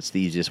because it's the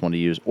easiest one to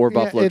use, or Yeah,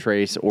 Buffalo it-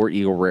 Trace, or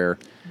Eagle Rare.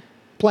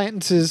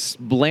 Blanton's is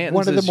Blanton's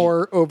one of the is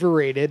more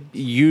overrated,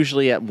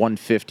 usually at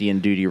 $150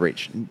 in duty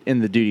rate in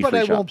the duty but free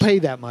I shops. won't pay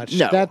that much.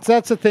 No.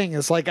 That's the thing.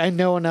 Is like I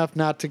know enough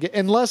not to get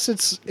unless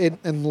it's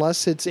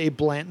a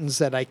Blanton's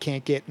that I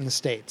can't get in the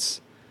States.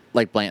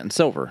 Like Blanton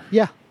Silver,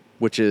 Yeah.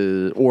 which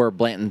is, or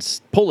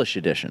Blanton's Polish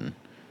edition.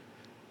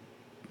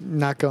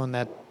 Not going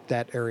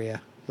that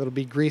area. It'll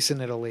be Greece and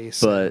Italy.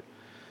 So. But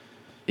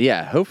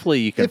yeah,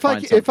 hopefully you can if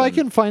find if I something-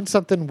 can find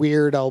something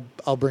weird, I'll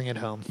bring it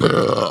home.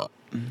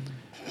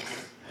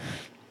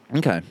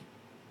 Okay.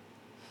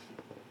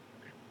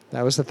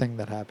 That was the thing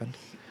that happened.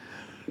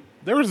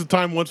 There was a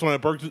time once when I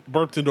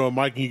burped into a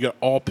mic and you got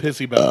all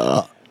pissy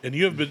about it. And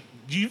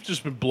you've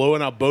just been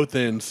blowing out both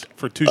ends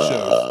for 2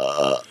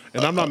 shows.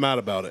 And I'm not mad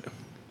about it.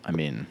 I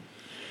mean,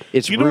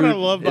 it's You know rude. what I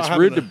love about It's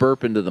having rude a- to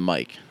burp into the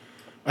mic.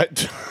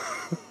 And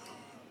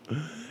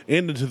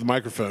into the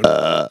microphone.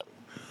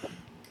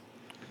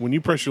 When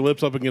you press your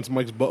lips up against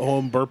Mike's butthole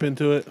and burp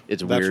into it,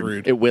 It's that's weird.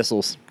 rude. It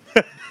whistles.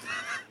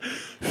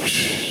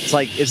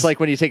 It's like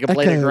when you take a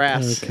blade of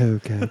grass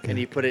and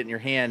you put it in your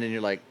hand and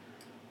you're like,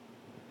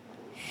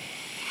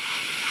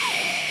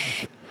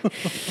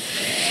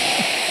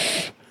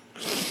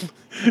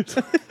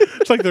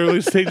 It's like the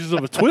early stages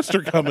of a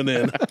twister coming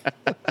in.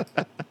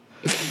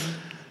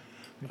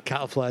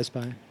 cow flies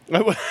by.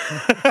 I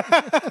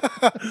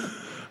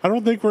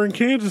don't think we're in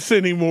Kansas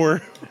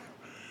anymore.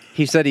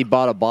 He said he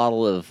bought a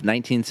bottle of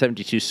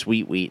 1972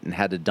 sweet wheat and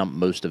had to dump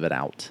most of it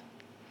out.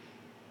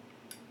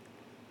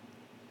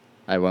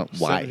 I went,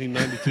 why?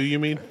 1792, you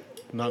mean?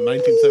 Not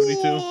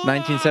 1972?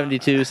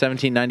 1972,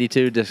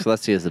 1792,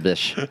 dyslexia is a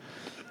bitch.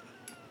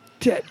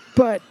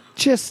 But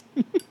just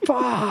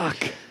fuck.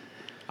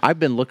 I've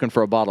been looking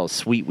for a bottle of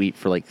sweet wheat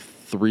for like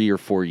 3 or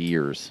 4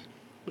 years.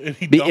 And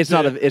he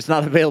dumped It's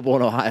not available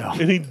in Ohio.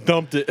 And he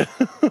dumped it.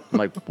 I'm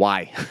like,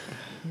 why?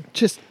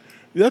 Just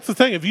That's the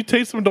thing. If you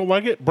taste them and don't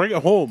like it, bring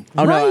it home.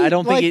 Oh no, Right, I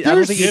don't think like, it, I don't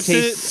there's think it Gift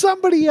tastes. it.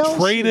 somebody else.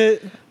 Trade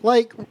it.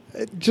 Like,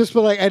 just be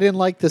like, I didn't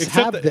like this.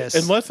 Except Have that- this.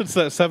 Unless it's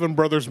that Seven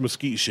Brothers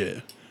mesquite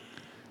shit.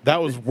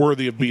 That was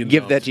worthy of being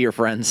Give dumped. that to your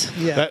friends.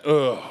 Yeah. That,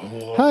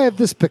 ugh. I have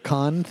this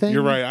pecan thing.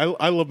 You're right.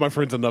 I love my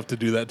friends enough to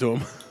do that to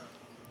them.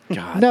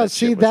 God, No, that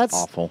see, shit was that's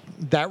awful.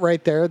 that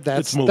right there.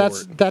 That's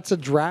It's that's a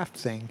draft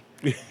thing.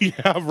 Yeah,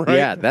 right.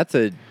 Yeah, that's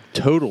a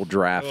total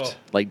draft. Ugh.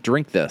 Like,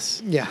 drink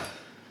this. Yeah.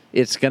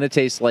 It's gonna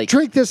taste like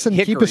Drink this and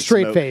keep hickory a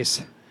straight smoke.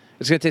 face.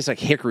 It's gonna taste like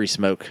hickory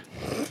smoke.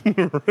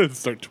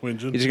 Start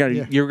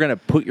twinging. You're gonna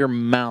put your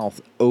mouth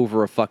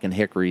over a fucking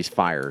hickory's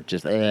fire.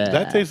 Just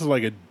That tastes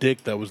like a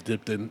dick that was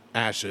dipped in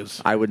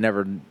ashes. I would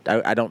never.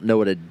 I don't know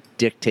what a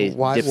dick tastes.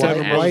 Why- dips in why-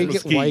 Seven ashes. why Brothers you get-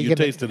 mesquite. why you You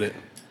gonna- tasted it.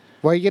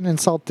 Why are you getting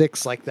insult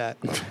dicks like that?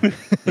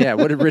 Yeah,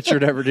 what did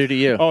Richard ever do to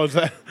you? Oh, is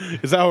that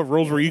how it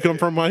rolls where you come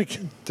from, Mike?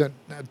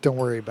 Don't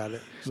worry about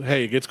it.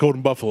 Hey, it gets cold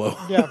in Buffalo.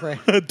 Yeah, right.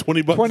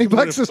 $20.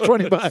 $20 is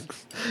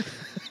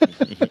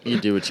 $20. You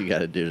do what you got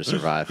to do to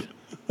survive.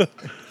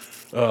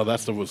 Oh, that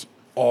stuff was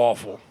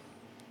awful.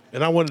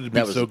 And I wanted it to be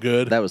That was so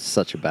good. That was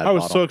such a bad. I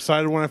was bottle. so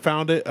excited when I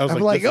found it. I was I'm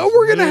like, this oh, is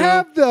we're gonna new.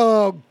 have the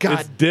oh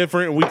god. It's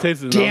different. And we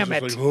tasted it. Damn and I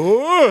was just it.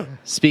 like, "Ugh."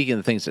 Speaking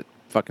of things that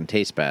fucking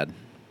taste bad,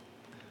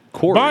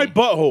 Corey. My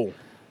butthole.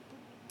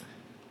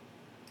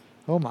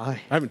 Oh my.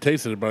 I haven't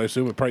tasted it, but I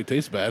assume it probably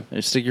tastes bad.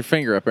 Just stick your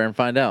finger up there and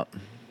find out.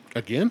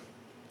 Again?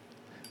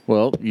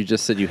 Well, you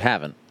just said you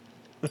haven't.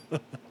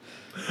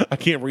 I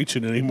can't reach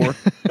it anymore.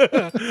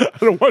 I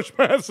don't wash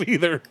my ass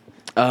either.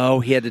 Oh,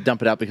 he had to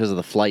dump it out because of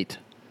the flight.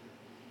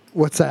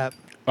 What's that?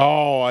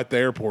 Oh, at the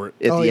airport.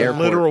 At Oh, the yeah.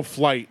 airport. Literal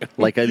flight.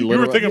 Like a You were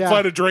literal. thinking Yeah.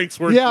 flight of drinks.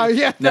 Where Yeah,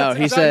 yeah. No, that's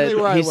he exactly said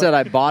where he I said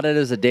went. I bought it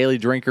as a daily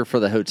drinker for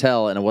the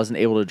hotel and I wasn't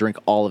able to drink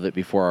all of it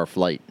before our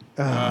flight.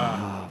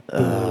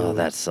 Oh,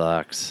 that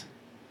sucks.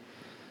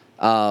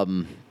 I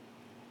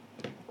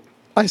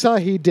saw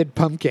he did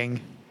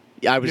pumpkin.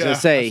 I was Yeah, gonna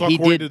say I saw he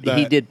Corey did did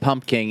he that. did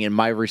pumpkin and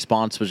my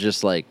response was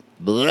just like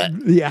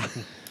bleh. Yeah.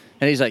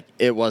 And he's like,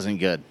 it wasn't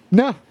good.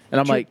 No. And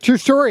I'm True- like, true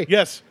story.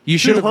 Yes. You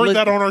should have should've heard lit-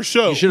 that on our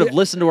show. You should have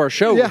listened to our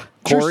show, Yeah.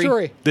 True Corey.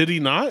 story. Did he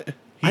not? He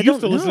I used don't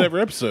to listen know. to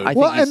every episode. I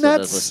Well, think he and still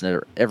that's- does listen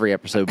to every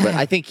episode, but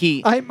I think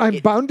he I'm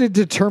bound and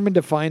determined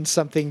to find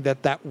something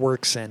that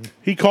works in.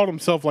 He called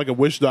himself like a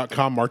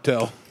Wish.com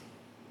Martell.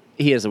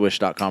 he is a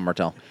Wish.com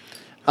Martell.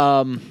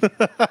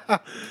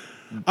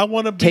 I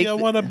want to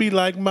Take be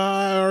like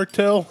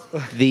Martell.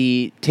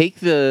 Take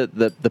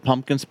the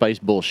pumpkin spice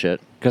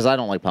bullshit because I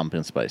don't like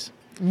pumpkin spice.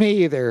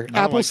 Me either. don't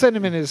Apple like-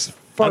 cinnamon is I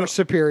far don't-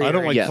 superior. I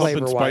don't like Yes. pumpkin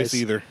flavor-wise. spice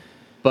either.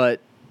 But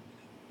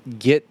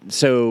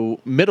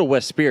Middle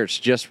West Spirits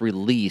just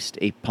released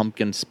a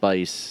pumpkin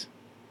spice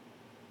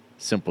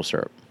simple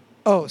syrup.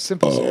 Oh,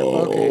 simple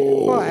syrup. Okay.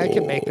 Well, I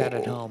can make that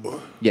at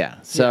home. Yeah,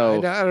 so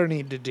I don't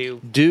need to do.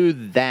 do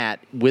that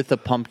with a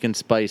pumpkin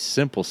spice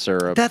simple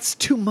syrup That's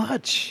too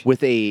much.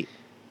 with a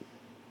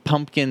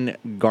pumpkin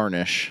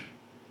garnish.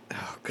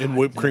 And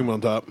whipped cream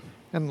on top.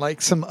 And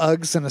like some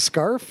Uggs and a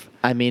scarf.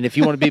 I mean, if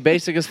you want to be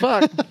basic as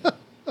fuck.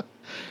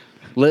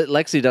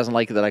 Lexi doesn't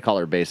like it that I call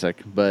her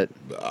basic, but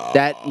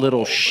that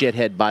little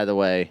shithead, by the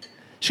way,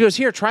 she goes,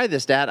 "Here, try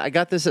this, Dad. I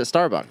got this at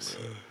Starbucks."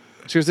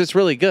 She goes, "It's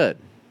really good."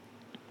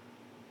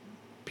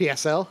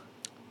 PSL.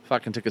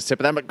 Fucking took a sip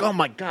of that. I'm like, "Oh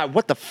my God,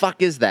 what the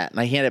fuck is that?" And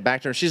I hand it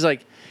back to her. She's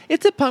like,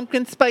 "It's a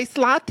pumpkin spice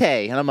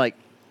latte." And I'm like,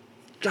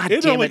 "God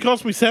It damn only it."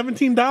 cost me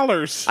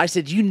 $17. I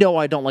said, "You know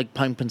I don't like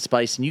pumpkin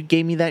spice, and you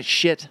gave me that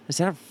shit." I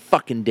said, "I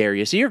fucking dare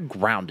you." So you're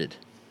grounded.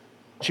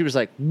 She was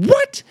like,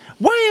 "What?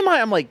 Why am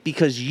I?" I'm like,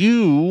 "Because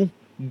you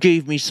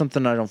gave me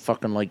something I don't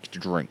fucking like to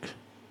drink."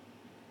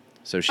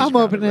 So she's I'm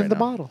grounded opening right the now.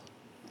 bottle.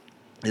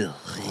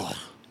 Ugh.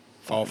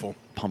 Awful.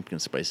 Pumpkin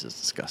spice is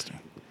disgusting.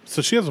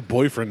 So she has a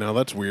boyfriend now.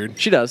 That's weird.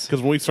 She does.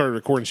 Because when we started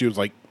recording, she was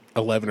like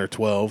 11 or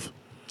 12.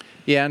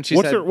 Yeah, and she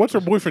What's said her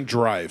boyfriend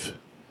drive?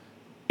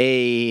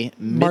 a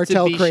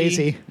Martell Mitsubishi-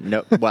 crazy.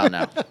 No, well,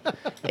 no.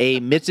 A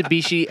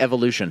Mitsubishi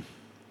Evolution.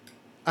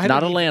 I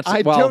Not don't a Lancer.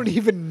 I Well, don't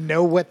even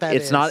know what that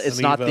is. It's not. It's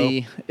An not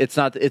Evo.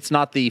 It's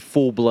not the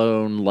full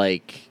blown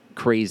like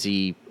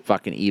crazy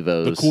fucking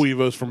Evos. The cool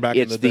Evos from back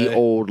in It's the day. the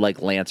old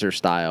like Lancer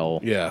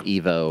style Yeah.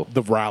 Evo.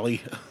 The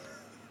rally.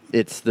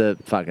 It's the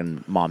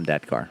fucking mom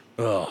dad car.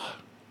 Ugh.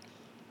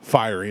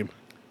 Fire him.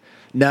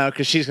 No,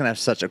 because she's gonna have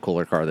such a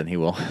cooler car than he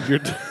will. Your,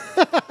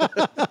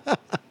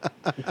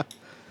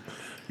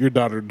 your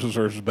daughter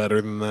deserves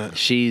better than that.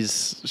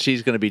 she's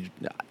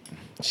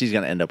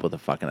gonna end up with a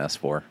fucking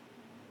S4,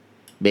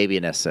 maybe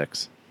an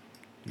S6.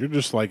 You're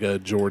just like a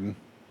Jordan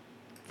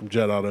from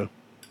Jet Auto.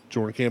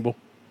 Jordan Campbell.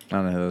 I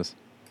don't know who those.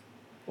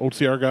 Old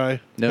CR guy.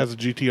 Nope. Has a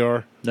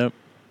GTR. Nope.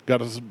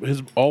 Got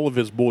all of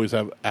his boys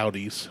have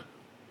Audis.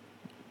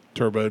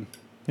 Turboed.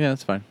 Yeah,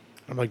 that's fine.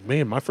 I'm like,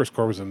 man, my first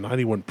car was a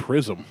 91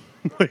 Prism.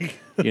 Like,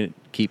 You can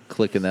keep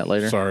clicking that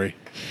later. sorry.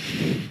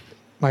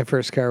 My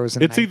first car was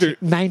a It's either-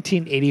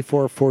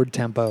 1984 Ford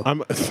Tempo.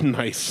 I'm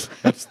nice.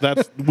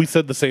 That's we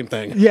said the same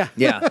thing. Yeah.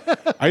 Yeah.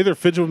 I either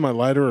fidget with my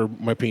lighter or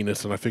my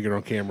penis, and I figured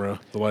on camera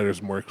the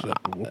lighter's more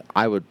acceptable.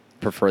 I would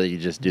prefer that you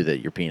just do that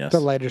your penis. The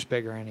lighter's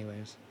bigger,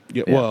 anyways.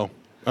 Yeah, Yeah. well,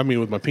 I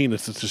mean, with my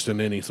penis, it's just an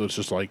innie, so it's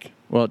just like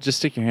Well, just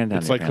stick your hand down.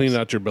 it's your like cleaning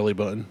pants. out your belly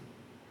button.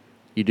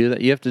 You do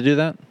that? You have to do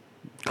that?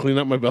 Clean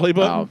out my belly Oh,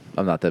 button?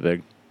 I'm not that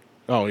big.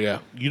 Oh yeah,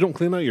 you don't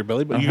clean out your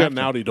belly button. I You don't got an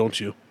have to. Audi, don't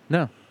you?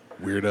 No,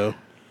 Weirdo.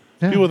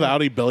 No. People with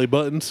Audi belly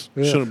buttons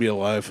Ugh. shouldn't be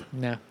alive.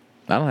 No.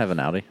 I don't have an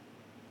Audi,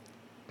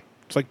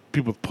 It's like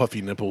people with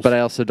puffy nipples. but I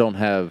also don't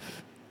have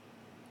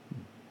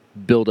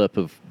buildup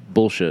of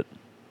bullshit.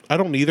 I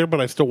don't either,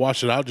 but I still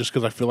wash it out just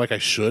because I feel like I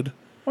should.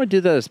 Well, I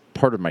do that as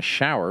part of my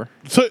shower.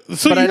 So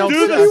But I you don't-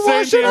 do the You same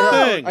wash it damn out.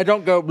 thing. I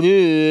don't go.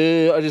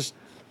 "Bleh," I just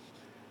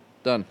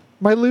done.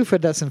 My loofah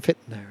doesn't fit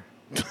in there.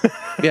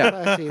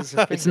 Yeah,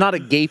 it's not a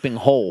gaping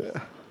hole.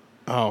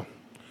 Oh,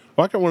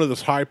 well, I got one of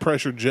those high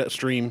pressure jet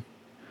stream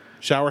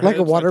shower Like a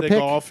heads water I take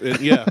pick? off. And,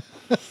 yeah.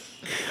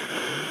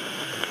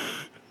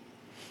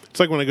 It's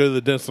like when I go to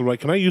the dentist, I'm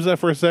like, can I use that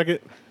for a second?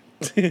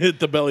 Hit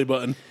the belly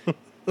button.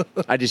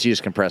 I just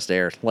use compressed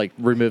air, like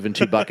removing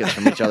two buckets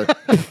from each other.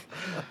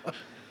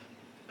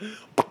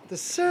 The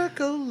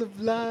circle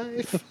of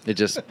life. It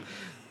just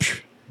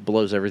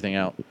blows everything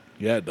out,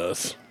 Yeah, it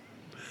does.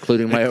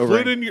 including my O-ring.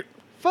 Including your...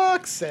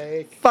 Fuck's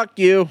sake. Fuck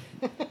you.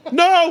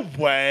 No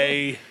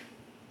way.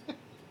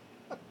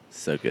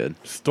 So good.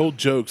 Stole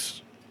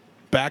jokes.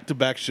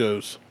 Back-to-back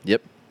shows.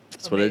 Yep,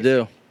 that's what I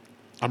do.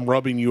 I'm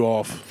rubbing you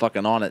off.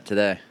 Fucking on it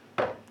today.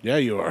 Yeah,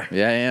 you are.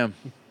 Yeah, I am.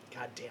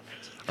 God damn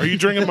it. Are you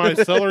drinking my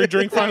celery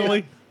drink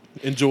finally?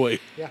 Enjoy.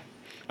 Yeah.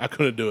 I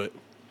couldn't do it.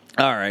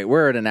 All right,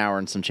 we're at an hour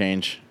and some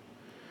change.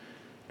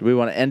 Do we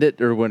want to end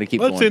it or want to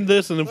keep Let's going? end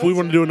this, and if we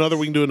want to do another,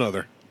 we can do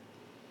another.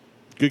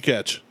 Good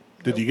catch.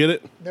 Did you get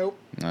it? Nope.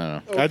 I don't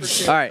know. 0 I for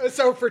just- 2. All right. It's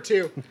 0 for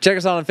 2. Check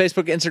us out on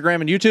Facebook, Instagram,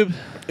 and YouTube.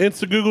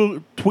 Insta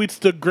Google tweets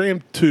to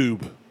Gram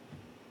Tube.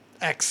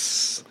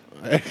 X.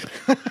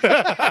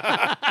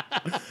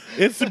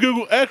 Insta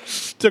Google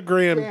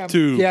Instagram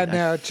Tube. Yeah,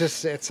 no,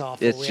 it's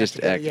awful. It's We have just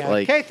to go- X, yeah.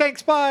 like- Okay,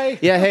 thanks, bye.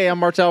 Yeah, hey, I'm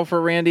Martel for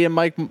Randy and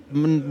Mike.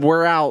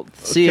 We're out.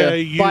 See ya.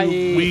 Okay, Bye.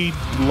 we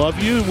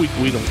love you.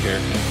 We don't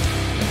care.